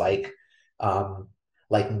voice, like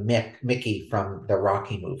Mickey from the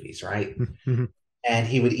Rocky movies, right? And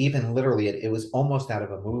he would even literally, it was almost out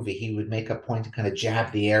of a movie. He would make a point to kind of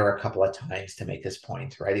jab the air a couple of times to make his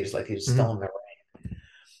point, right? He was still in the ring.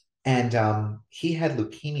 And he had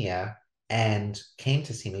leukemia and came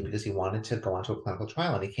to see me because he wanted to go onto a clinical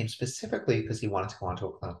trial. And he came specifically because he wanted to go onto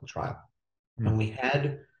a clinical trial. And we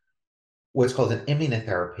had what's called an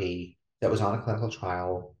immunotherapy that was on a clinical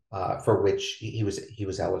trial for which he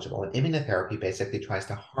was eligible. And immunotherapy basically tries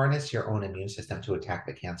to harness your own immune system to attack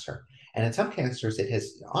the cancer. And in some cancers, it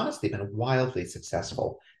has honestly been wildly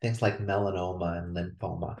successful. Things like melanoma and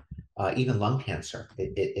lymphoma, even lung cancer,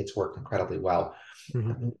 it's worked incredibly well.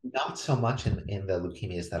 Not so much in the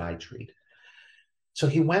leukemias that I treat. So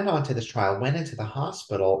he went on to this trial, went into the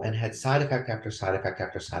hospital, and had side effect after side effect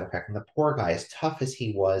after side effect. And the poor guy, as tough as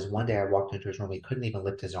he was, one day I walked into his room, he couldn't even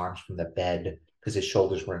lift his arms from the bed because his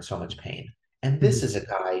shoulders were in so much pain. And this is a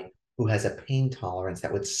guy who has a pain tolerance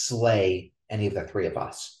that would slay any of the three of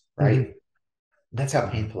us, right? That's how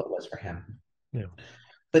painful it was for him. Yeah.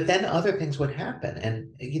 But then other things would happen.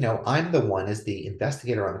 And, I'm the one as the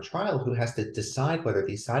investigator on the trial who has to decide whether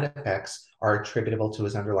these side effects are attributable to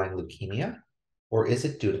his underlying leukemia or is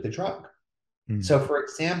it due to the drug? So, for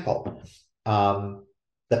example,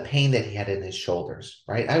 the pain that he had in his shoulders,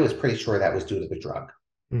 right? I was pretty sure that was due to the drug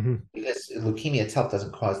because leukemia itself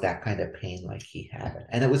doesn't cause that kind of pain like he had.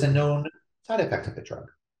 And it was a known side effect of the drug.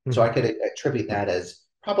 So I could attribute that as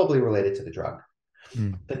probably related to the drug.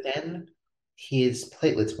 But then his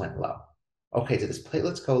platelets went low. Okay, did his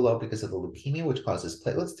platelets go low because of the leukemia, which causes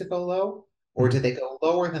platelets to go low? Or did they go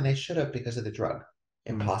lower than they should have because of the drug?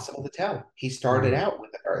 Impossible to tell. He started out with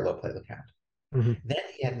a very low platelet count. Then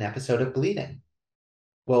he had an episode of bleeding.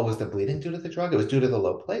 Well, was the bleeding due to the drug? It was due to the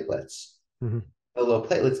low platelets. The low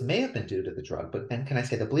platelets may have been due to the drug, but then can I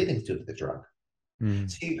say the bleeding is due to the drug?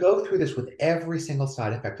 So you go through this with every single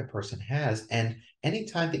side effect a person has, and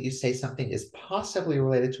anytime that you say something is possibly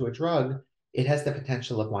related to a drug, it has the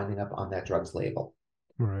potential of winding up on that drug's label.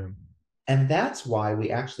 Right. And that's why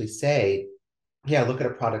we actually say, yeah, look at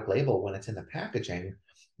a product label when it's in the packaging.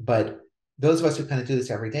 But those of us who kind of do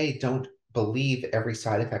this every day don't believe every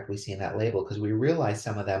side effect we see in that label because we realize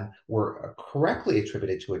some of them were correctly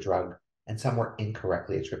attributed to a drug and some were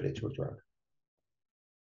incorrectly attributed to a drug.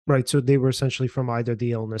 Right. So they were essentially from either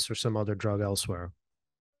the illness or some other drug elsewhere.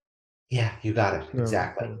 Yeah, you got it.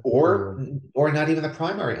 Exactly. Or not even the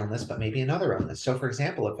primary illness, but maybe another illness. So for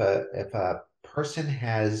example, if a person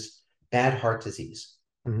has bad heart disease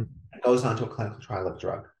and goes on to a clinical trial of a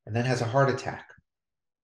drug and then has a heart attack,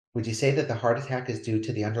 would you say that the heart attack is due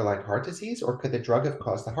to the underlying heart disease, or could the drug have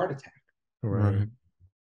caused the heart attack? Right.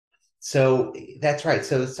 So that's right.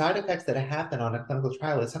 So side effects that happen on a clinical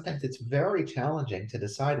trial is sometimes it's very challenging to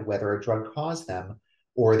decide whether a drug caused them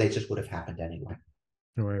or they just would have happened anyway.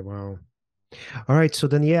 Right. Wow. All right. So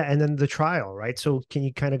then, yeah. And then the trial, right? So can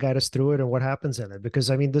you kind of guide us through it and what happens in it? Because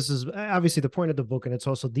I mean, this is obviously the point of the book, and it's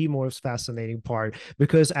also the most fascinating part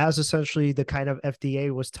because as essentially the kind of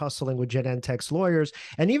FDA was tussling with Genentech's lawyers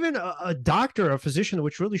and even a doctor, a physician,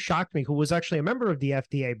 which really shocked me, who was actually a member of the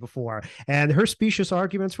FDA before. And her specious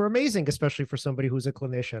arguments were amazing, especially for somebody who's a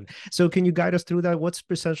clinician. So can you guide us through that? What's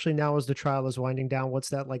essentially now as the trial is winding down, what's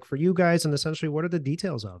that like for you guys? And essentially, what are the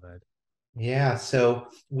details of it? Yeah, so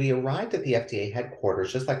we arrived at the FDA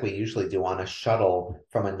headquarters just like we usually do on a shuttle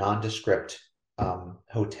from a nondescript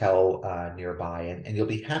hotel nearby. And you'll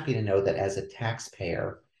be happy to know that as a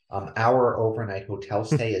taxpayer, our overnight hotel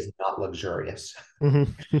stay is not luxurious.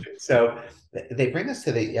 So they bring us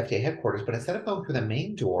to the FDA headquarters, but instead of going through the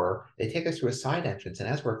main door, they take us through a side entrance. And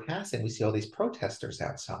as we're passing, we see all these protesters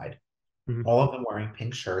outside, all of them wearing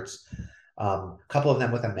pink shirts, a couple of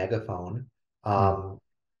them with a megaphone.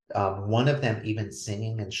 One of them even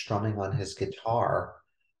singing and strumming on his guitar.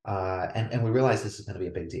 And we realize this is going to be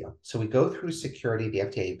a big deal. So we go through security, the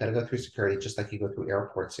FDA, you've got to go through security just like you go through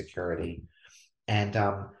airport security, and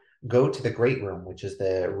go to the great room, which is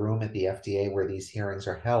the room at the FDA where these hearings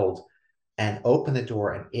are held, and open the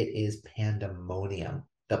door, and it is pandemonium.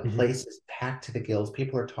 The place is packed to the gills.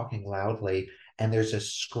 People are talking loudly, and there's a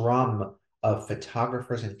scrum of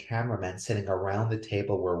photographers and cameramen sitting around the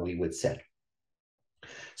table where we would sit.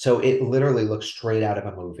 So it literally looks straight out of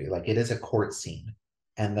a movie, like it is a court scene.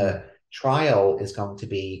 And the trial is going to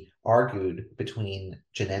be argued between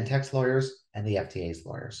Genentech's lawyers and the FDA's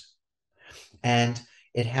lawyers. And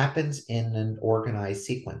it happens in an organized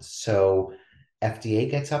sequence. So FDA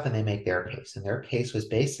gets up and they make their case. And their case was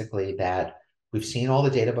basically that we've seen all the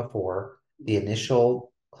data before. The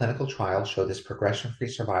initial clinical trial showed this progression-free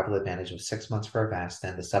survival advantage of 6 months for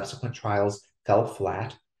Avastin. The subsequent trials fell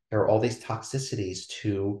flat. There are all these toxicities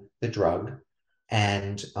to the drug,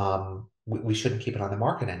 and we shouldn't keep it on the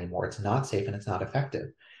market anymore. It's not safe and it's not effective.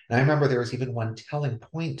 And I remember there was even one telling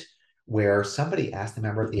point where somebody asked a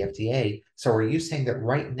member of the FDA, so are you saying that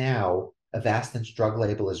right now Avastin's drug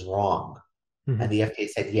label is wrong? Mm-hmm. And the FDA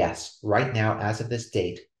said, yes, right now, as of this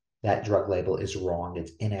date, that drug label is wrong.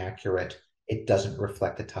 It's inaccurate. It doesn't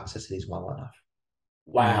reflect the toxicities well enough.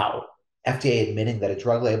 Wow. FDA admitting that a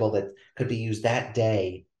drug label that could be used that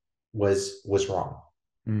day was wrong.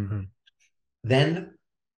 Mm-hmm. Then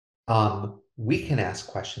we can ask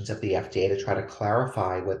questions of the FDA to try to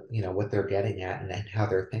clarify what they're getting at and how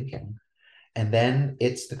they're thinking. And then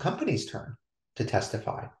it's the company's turn to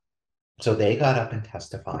testify. So they got up and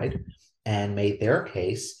testified and made their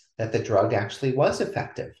case that the drug actually was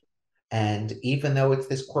effective. And even though it's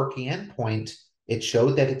this quirky endpoint, it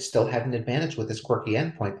showed that it still had an advantage with this quirky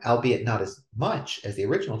endpoint, albeit not as much as the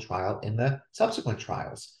original trial in the subsequent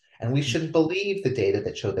trials. And we shouldn't believe the data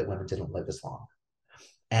that showed that women didn't live as long.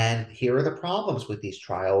 And here are the problems with these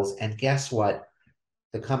trials. And guess what?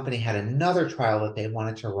 The company had another trial that they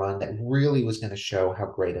wanted to run that really was going to show how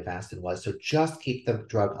great Avastin was. So just keep the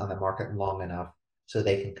drug on the market long enough so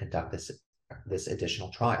they can conduct this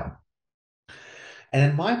additional trial. And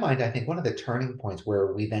in my mind, I think one of the turning points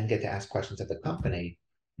where we then get to ask questions of the company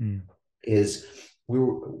is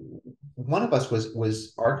one of us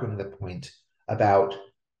was arguing the point about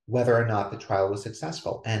whether or not the trial was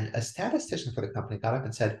successful. And a statistician for the company got up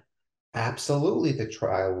and said, absolutely, the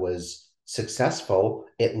trial was successful.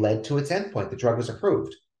 It led to its endpoint. The drug was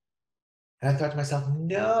approved. And I thought to myself,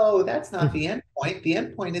 no, that's not the endpoint. The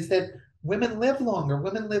endpoint is that women live longer,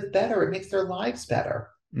 women live better. It makes their lives better,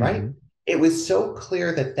 right? Mm-hmm. It was so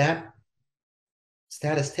clear that that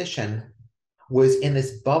statistician was in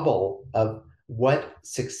this bubble of what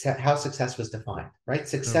success, how success was defined, right?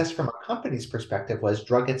 Success from a company's perspective was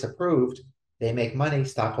drug gets approved, they make money,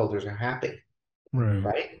 stockholders are happy,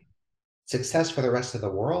 right? Success for the rest of the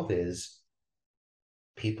world is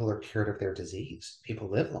people are cured of their disease, people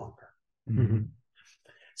live longer. Mm-hmm.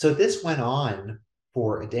 So this went on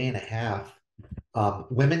for a day and a half.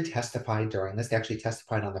 Women testified during this. They actually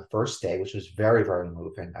testified on the first day, which was very, very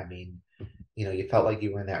moving. I mean, you felt like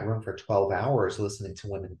you were in that room for 12 hours listening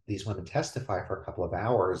to these women testify for a couple of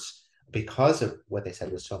hours because of what they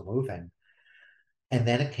said was so moving. And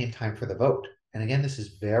then it came time for the vote. And again, this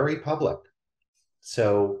is very public.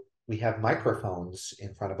 So we have microphones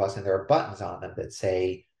in front of us and there are buttons on them that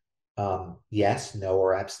say yes, no,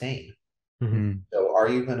 or abstain. Mm-hmm. So are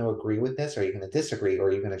you going to agree with this? Or are you going to disagree? Or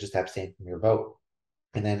are you going to just abstain from your vote?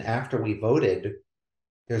 And then after we voted,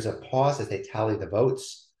 there's a pause as they tally the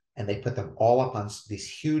votes and they put them all up on these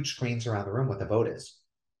huge screens around the room what the vote is.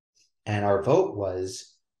 And our vote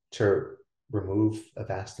was to remove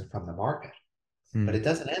Avastin from the market. But it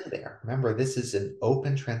doesn't end there. Remember, this is an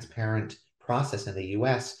open, transparent process in the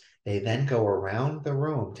US. They then go around the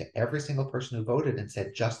room to every single person who voted and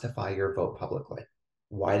said, justify your vote publicly.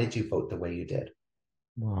 Why did you vote the way you did?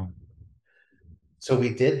 Wow. So we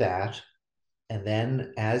did that. And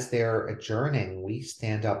then as they're adjourning, we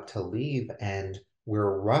stand up to leave and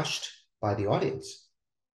we're rushed by the audience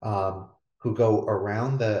who go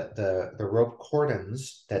around the rope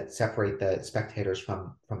cordons that separate the spectators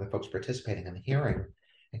from the folks participating in the hearing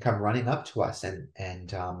and come running up to us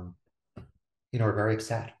and are very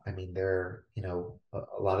upset. I mean, they're,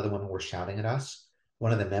 a lot of the women were shouting at us.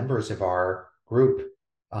 One of the members of our group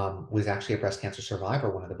was actually a breast cancer survivor,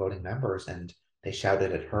 one of the voting members, and they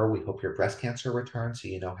shouted at her, "We hope your breast cancer returns, so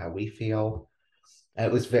you know how we feel." And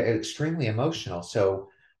it was extremely emotional. So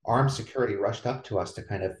armed security rushed up to us to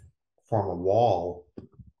kind of form a wall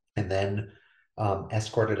and then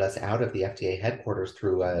escorted us out of the FDA headquarters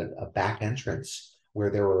through a back entrance where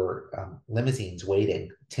there were limousines waiting,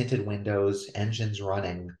 tinted windows, engines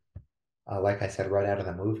running, like I said, right out of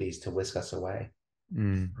the movies to whisk us away.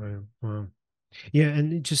 Wow. Yeah,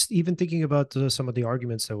 and just even thinking about some of the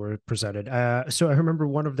arguments that were presented. So I remember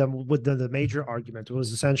one of them with the major argument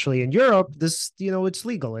was essentially in Europe, this, it's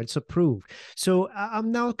legal, it's approved. So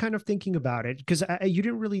I'm now kind of thinking about it because you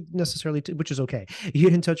didn't really necessarily, which is okay. You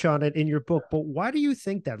didn't touch on it in your book, but why do you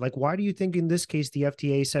think that? Like, why do you think in this case the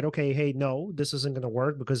FDA said, okay, hey, no, this isn't going to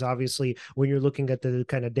work? Because obviously, when you're looking at the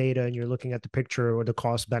kind of data and you're looking at the picture or the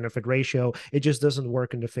cost benefit ratio, it just doesn't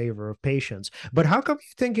work in the favor of patients. But how come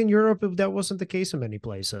you think in Europe if that wasn't the case in many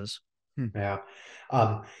places? Yeah.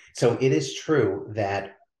 So it is true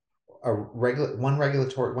that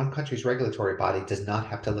one country's regulatory body does not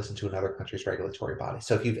have to listen to another country's regulatory body.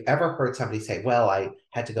 So if you've ever heard somebody say, well, I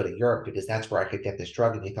had to go to Europe because that's where I could get this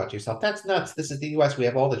drug, and you thought to yourself, that's nuts. This is the US. We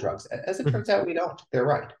have all the drugs. As it turns out, we don't. They're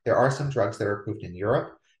right. There are some drugs that are approved in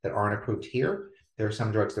Europe that aren't approved here. There are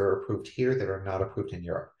some drugs that are approved here that are not approved in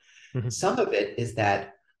Europe. Some of it is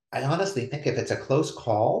that I honestly think if it's a close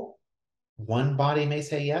call, one body may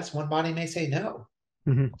say yes, one body may say no.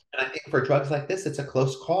 And I think for drugs like this, it's a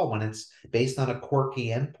close call when it's based on a quirky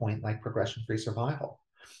endpoint like progression-free survival.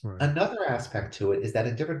 Right. Another aspect to it is that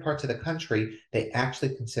in different parts of the country, they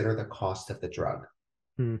actually consider the cost of the drug.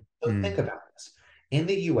 So think about this. In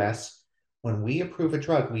the US, when we approve a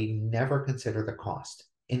drug, we never consider the cost.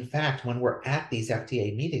 In fact, when we're at these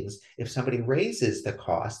FDA meetings, if somebody raises the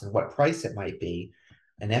cost and what price it might be,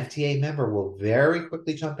 an FDA member will very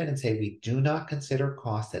quickly jump in and say, we do not consider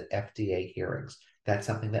cost at FDA hearings. That's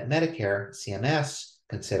something that Medicare, CMS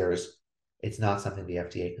considers. It's not something the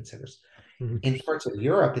FDA considers. In parts of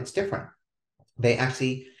Europe, it's different. They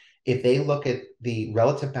actually, if they look at the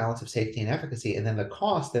relative balance of safety and efficacy and then the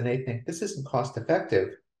cost, then they think this isn't cost effective,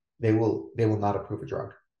 they will not approve a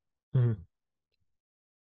drug.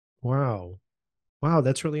 Wow. Wow,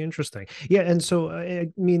 that's really interesting. Yeah, and so I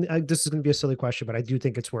mean, this is going to be a silly question, but I do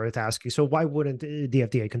think it's worth asking. So, why wouldn't the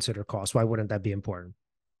FDA consider cost? Why wouldn't that be important?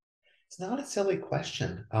 It's not a silly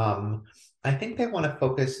question. I think they want to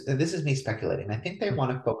focus, and this is me speculating, I think they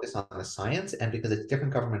want to focus on the science, and because it's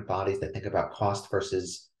different government bodies that think about cost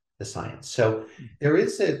versus the science. So there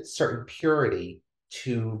is a certain purity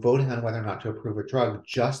to voting on whether or not to approve a drug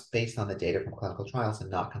just based on the data from clinical trials and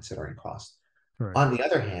not considering cost. Right. On the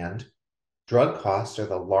other hand, drug costs are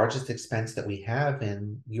the largest expense that we have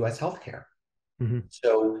in US healthcare.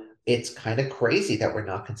 So it's kind of crazy that we're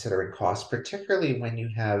not considering cost, particularly when you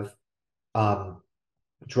have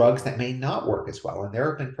drugs that may not work as well. And there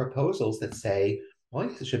have been proposals that say, well,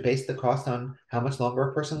 you should base the cost on how much longer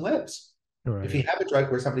a person lives. Right. If you have a drug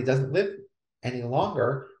where somebody doesn't live any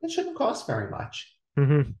longer, it shouldn't cost very much.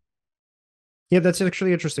 Yeah, that's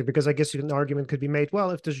actually interesting because I guess an argument could be made,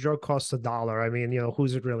 well, if this drug costs $1, I mean,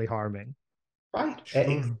 who's it really harming? Right.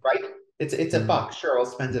 Right. It's a buck. Sure, I'll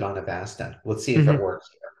spend it on Avastin. Let's see if it works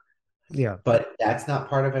here. Yeah. But that's not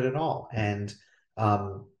part of it at all. And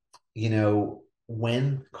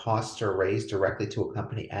when costs are raised directly to a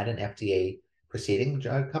company at an FDA proceeding,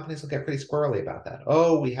 companies will get pretty squirrely about that.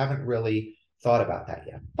 Oh, we haven't really thought about that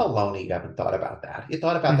yet. Baloney, you haven't thought about that. You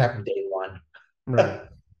thought about that from day one. Right.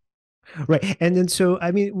 Right. And then, so,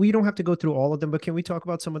 I mean, we don't have to go through all of them, but can we talk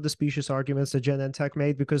about some of the specious arguments that Genentech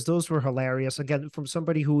made? Because those were hilarious. Again, from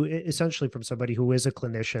somebody who is a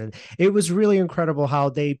clinician, it was really incredible how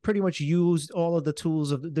they pretty much used all of the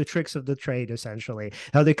tools of the tricks of the trade, essentially,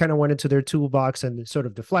 how they kind of went into their toolbox and sort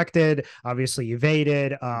of deflected, obviously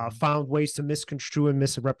evaded, found ways to misconstrue and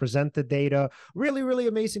misrepresent the data. Really, really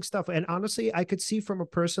amazing stuff. And honestly, I could see from a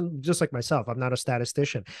person just like myself, I'm not a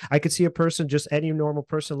statistician. I could see a person, just any normal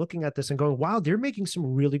person looking at this and going, wow, they're making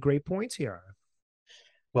some really great points here.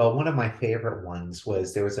 Well, one of my favorite ones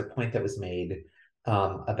was there was a point that was made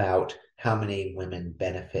about how many women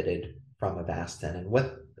benefited from Avastin. And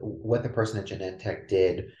what the person at Genentech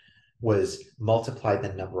did was multiply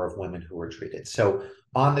the number of women who were treated. So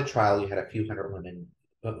on the trial, you had a few hundred women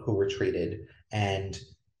who were treated, and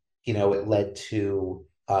it led to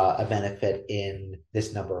a benefit in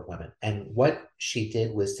this number of women. And what she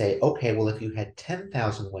did was say, okay, well, if you had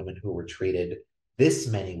 10,000 women who were treated, this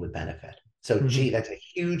many would benefit. So, gee, that's a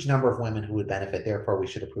huge number of women who would benefit. Therefore, we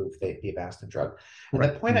should approve the Avastin drug. And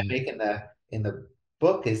the point I make in the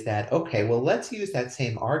book is that, okay, well, let's use that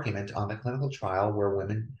same argument on the clinical trial where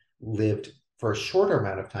women lived for a shorter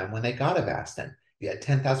amount of time when they got Avastin. You had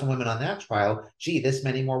 10,000 women on that trial. Gee, this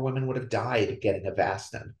many more women would have died getting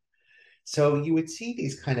Avastin. So you would see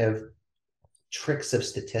these kind of tricks of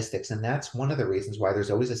statistics, and that's one of the reasons why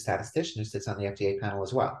there's always a statistician who sits on the FDA panel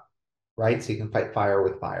as well, right? So you can fight fire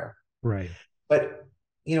with fire. Right. But,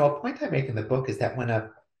 a point I make in the book is that when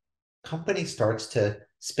a company starts to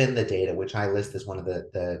spin the data, which I list as one of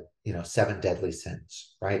the 7 deadly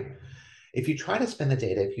sins, right? if you try to spin the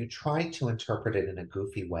data, if you try to interpret it in a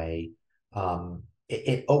goofy way,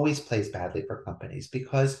 it always plays badly for companies,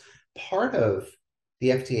 because part of the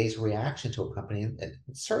FDA's reaction to a company, and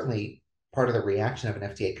certainly part of the reaction of an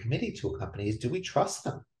FDA committee to a company, is, do we trust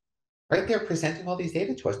them? Right? They're presenting all these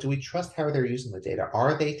data to us. Do we trust how they're using the data?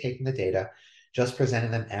 Are they taking the data, just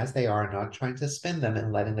presenting them as they are, not trying to spin them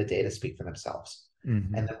and letting the data speak for themselves?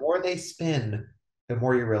 Mm-hmm. And the more they spin, the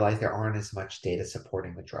more you realize there aren't as much data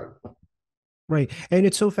supporting the drug. Right. And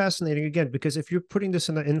it's so fascinating, again, because if you're putting this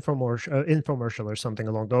in an infomercial or something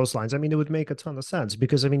along those lines, I mean, it would make a ton of sense,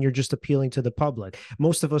 because, I mean, you're just appealing to the public.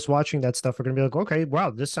 Most of us watching that stuff are going to be like, okay, wow,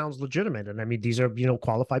 this sounds legitimate. And I mean, these are,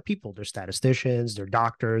 qualified people. They're statisticians, they're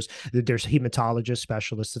doctors, there's hematologists,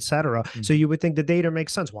 specialists, etc. Mm-hmm. So you would think the data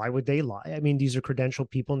makes sense. Why would they lie? I mean, these are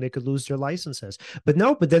credentialed people and they could lose their licenses. But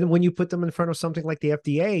no, but then when you put them in front of something like the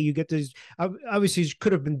FDA, you get these, obviously, it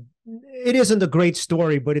could have been, it isn't a great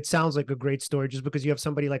story, but it sounds like a great story, just because you have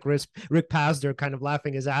somebody like Rick Pazder kind of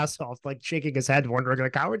laughing his ass off, like shaking his head, wondering,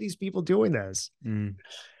 like, how are these people doing this?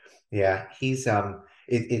 Yeah, he's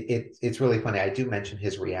it's really funny. I do mention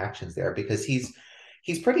his reactions there because he's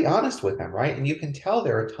pretty honest with them, right? And you can tell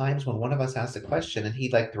there are times when one of us asks a question and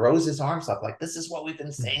he like throws his arms up, like, this is what we've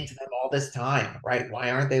been saying to them all this time, right?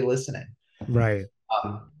 Why aren't they listening? Right.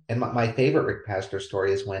 And my favorite Rick Pazder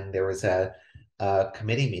story is when there was a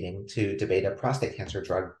committee meeting to debate a prostate cancer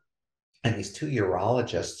drug, and these two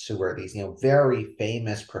urologists, who were these, very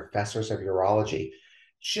famous professors of urology,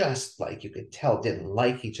 just like you could tell didn't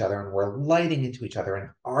like each other and were lighting into each other and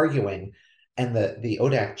arguing. And the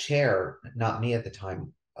ODAC chair, not me at the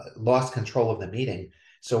time, lost control of the meeting.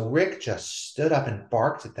 So Rick just stood up and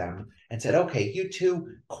barked at them and said, okay, you two,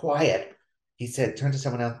 quiet. He said, turned to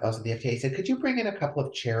someone else at the FDA, he said, could you bring in a couple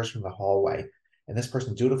of chairs from the hallway? And this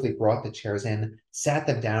person dutifully brought the chairs in, sat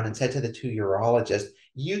them down, and said to the two urologists,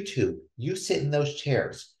 you two, you sit in those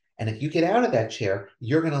chairs. And if you get out of that chair,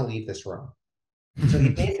 you're going to leave this room. So he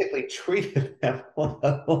basically treated them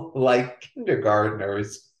like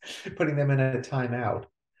kindergartners, putting them in a timeout.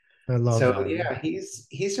 I love So that. yeah,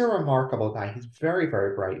 he's a remarkable guy. He's very,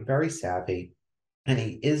 very bright, very savvy, and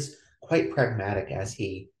he is quite pragmatic as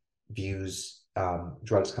he views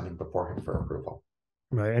drugs coming before him for approval.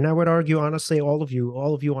 Right. And I would argue, honestly, all of you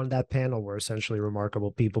on that panel were essentially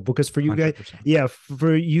remarkable people, because for you guys, 100%. yeah,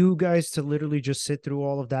 for you guys to literally just sit through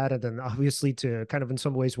all of that, and then obviously to kind of in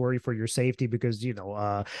some ways worry for your safety, because,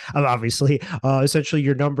 obviously, essentially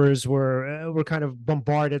your numbers were kind of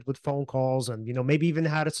bombarded with phone calls, and, maybe even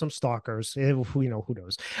had some stalkers, who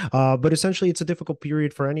knows. But essentially it's a difficult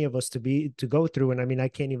period for any of us to go through. And I mean, I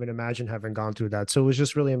can't even imagine having gone through that. So it was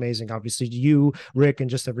just really amazing. Obviously, you, Rick, and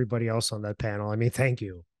just everybody else on that panel. I mean, thank you.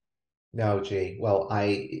 No, gee. Well,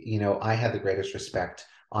 I had the greatest respect,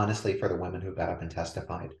 honestly, for the women who got up and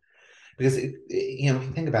testified, because if you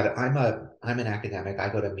think about it, I'm an academic. I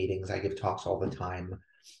go to meetings, I give talks all the time.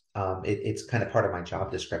 It's kind of part of my job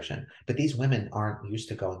description. But these women aren't used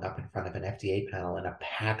to going up in front of an FDA panel in a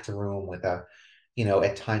packed room with a,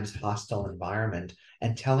 at times hostile environment,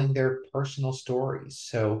 and telling their personal stories.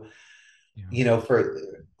 So, for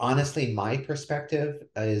honestly, my perspective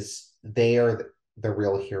is they are the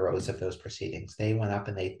real heroes of those proceedings. They went up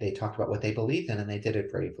and they talked about what they believed in, and they did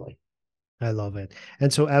it bravely. I love it.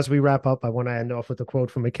 And so as we wrap up, I want to end off with a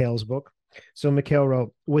quote from Mikhail's book. So Mikhail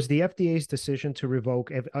wrote, was the FDA's decision to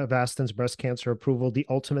revoke Avastin's breast cancer approval the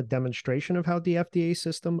ultimate demonstration of how the FDA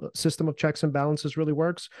system of checks and balances really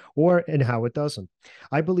works, and how it doesn't?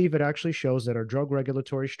 I believe it actually shows that our drug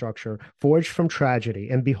regulatory structure, forged from tragedy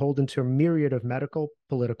and beholden to a myriad of medical,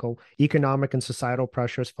 political, economic, and societal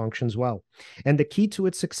pressures, functions well. And the key to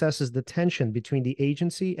its success is the tension between the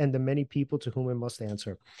agency and the many people to whom it must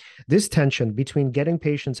answer. This tension between getting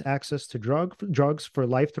patients access to drugs for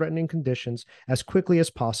life-threatening conditions as quickly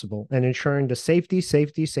as possible and ensuring the safety,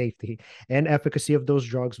 and efficacy of those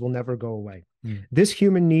drugs will never go away. This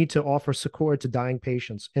human need to offer succor to dying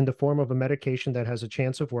patients in the form of a medication that has a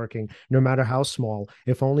chance of working, no matter how small,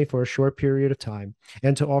 if only for a short period of time,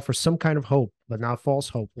 and to offer some kind of hope, but not false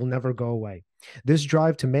hope, will never go away. This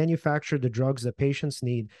drive to manufacture the drugs that patients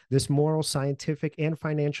need, this moral, scientific, and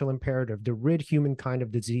financial imperative to rid humankind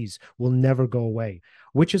of disease, will never go away,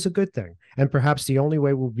 which is a good thing. And perhaps the only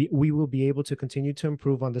way we will be able to continue to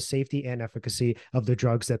improve on the safety and efficacy of the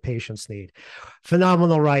drugs that patients need.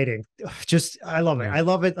 Phenomenal writing. I love it. I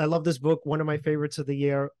love it. I love this book. One of my favorites of the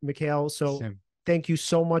year, Mikhail. So thank you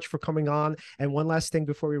so much for coming on. And one last thing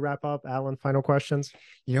before we wrap up, Alan, final questions.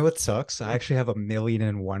 You know what sucks? I actually have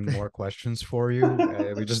 1,000,001 more questions for you.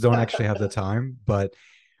 We just don't actually have the time, but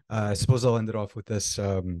I suppose I'll end it off with this.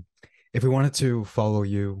 If we wanted to follow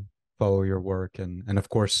you, follow your work and of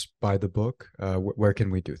course buy the book, where can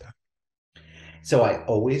we do that? So I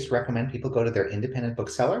always recommend people go to their independent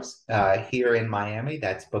booksellers. Here in Miami,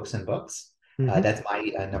 that's Books and Books. That's my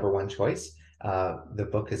number one choice. The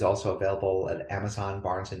book is also available at Amazon,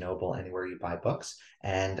 Barnes & Noble, anywhere you buy books.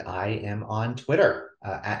 And I am on Twitter,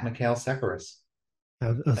 at Mikhail Sekaras.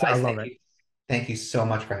 I love it. Thank you so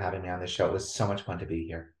much for having me on the show. It was so much fun to be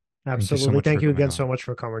here. Absolutely. Thank you again so much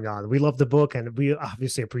for coming on. We love the book and we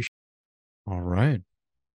obviously appreciate it. All right.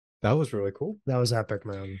 That was really cool. That was epic,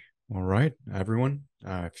 man. All right, everyone.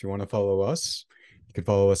 If you want to follow us, you can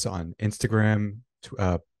follow us on Instagram,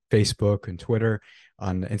 Facebook, and Twitter.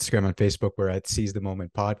 On Instagram and Facebook, we're at Seize the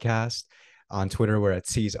Moment Podcast. On Twitter, we're at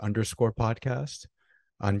Seize_podcast.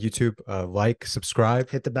 On YouTube, like, subscribe,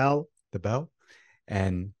 hit the bell.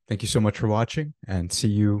 And thank you so much for watching, and see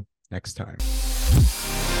you next time.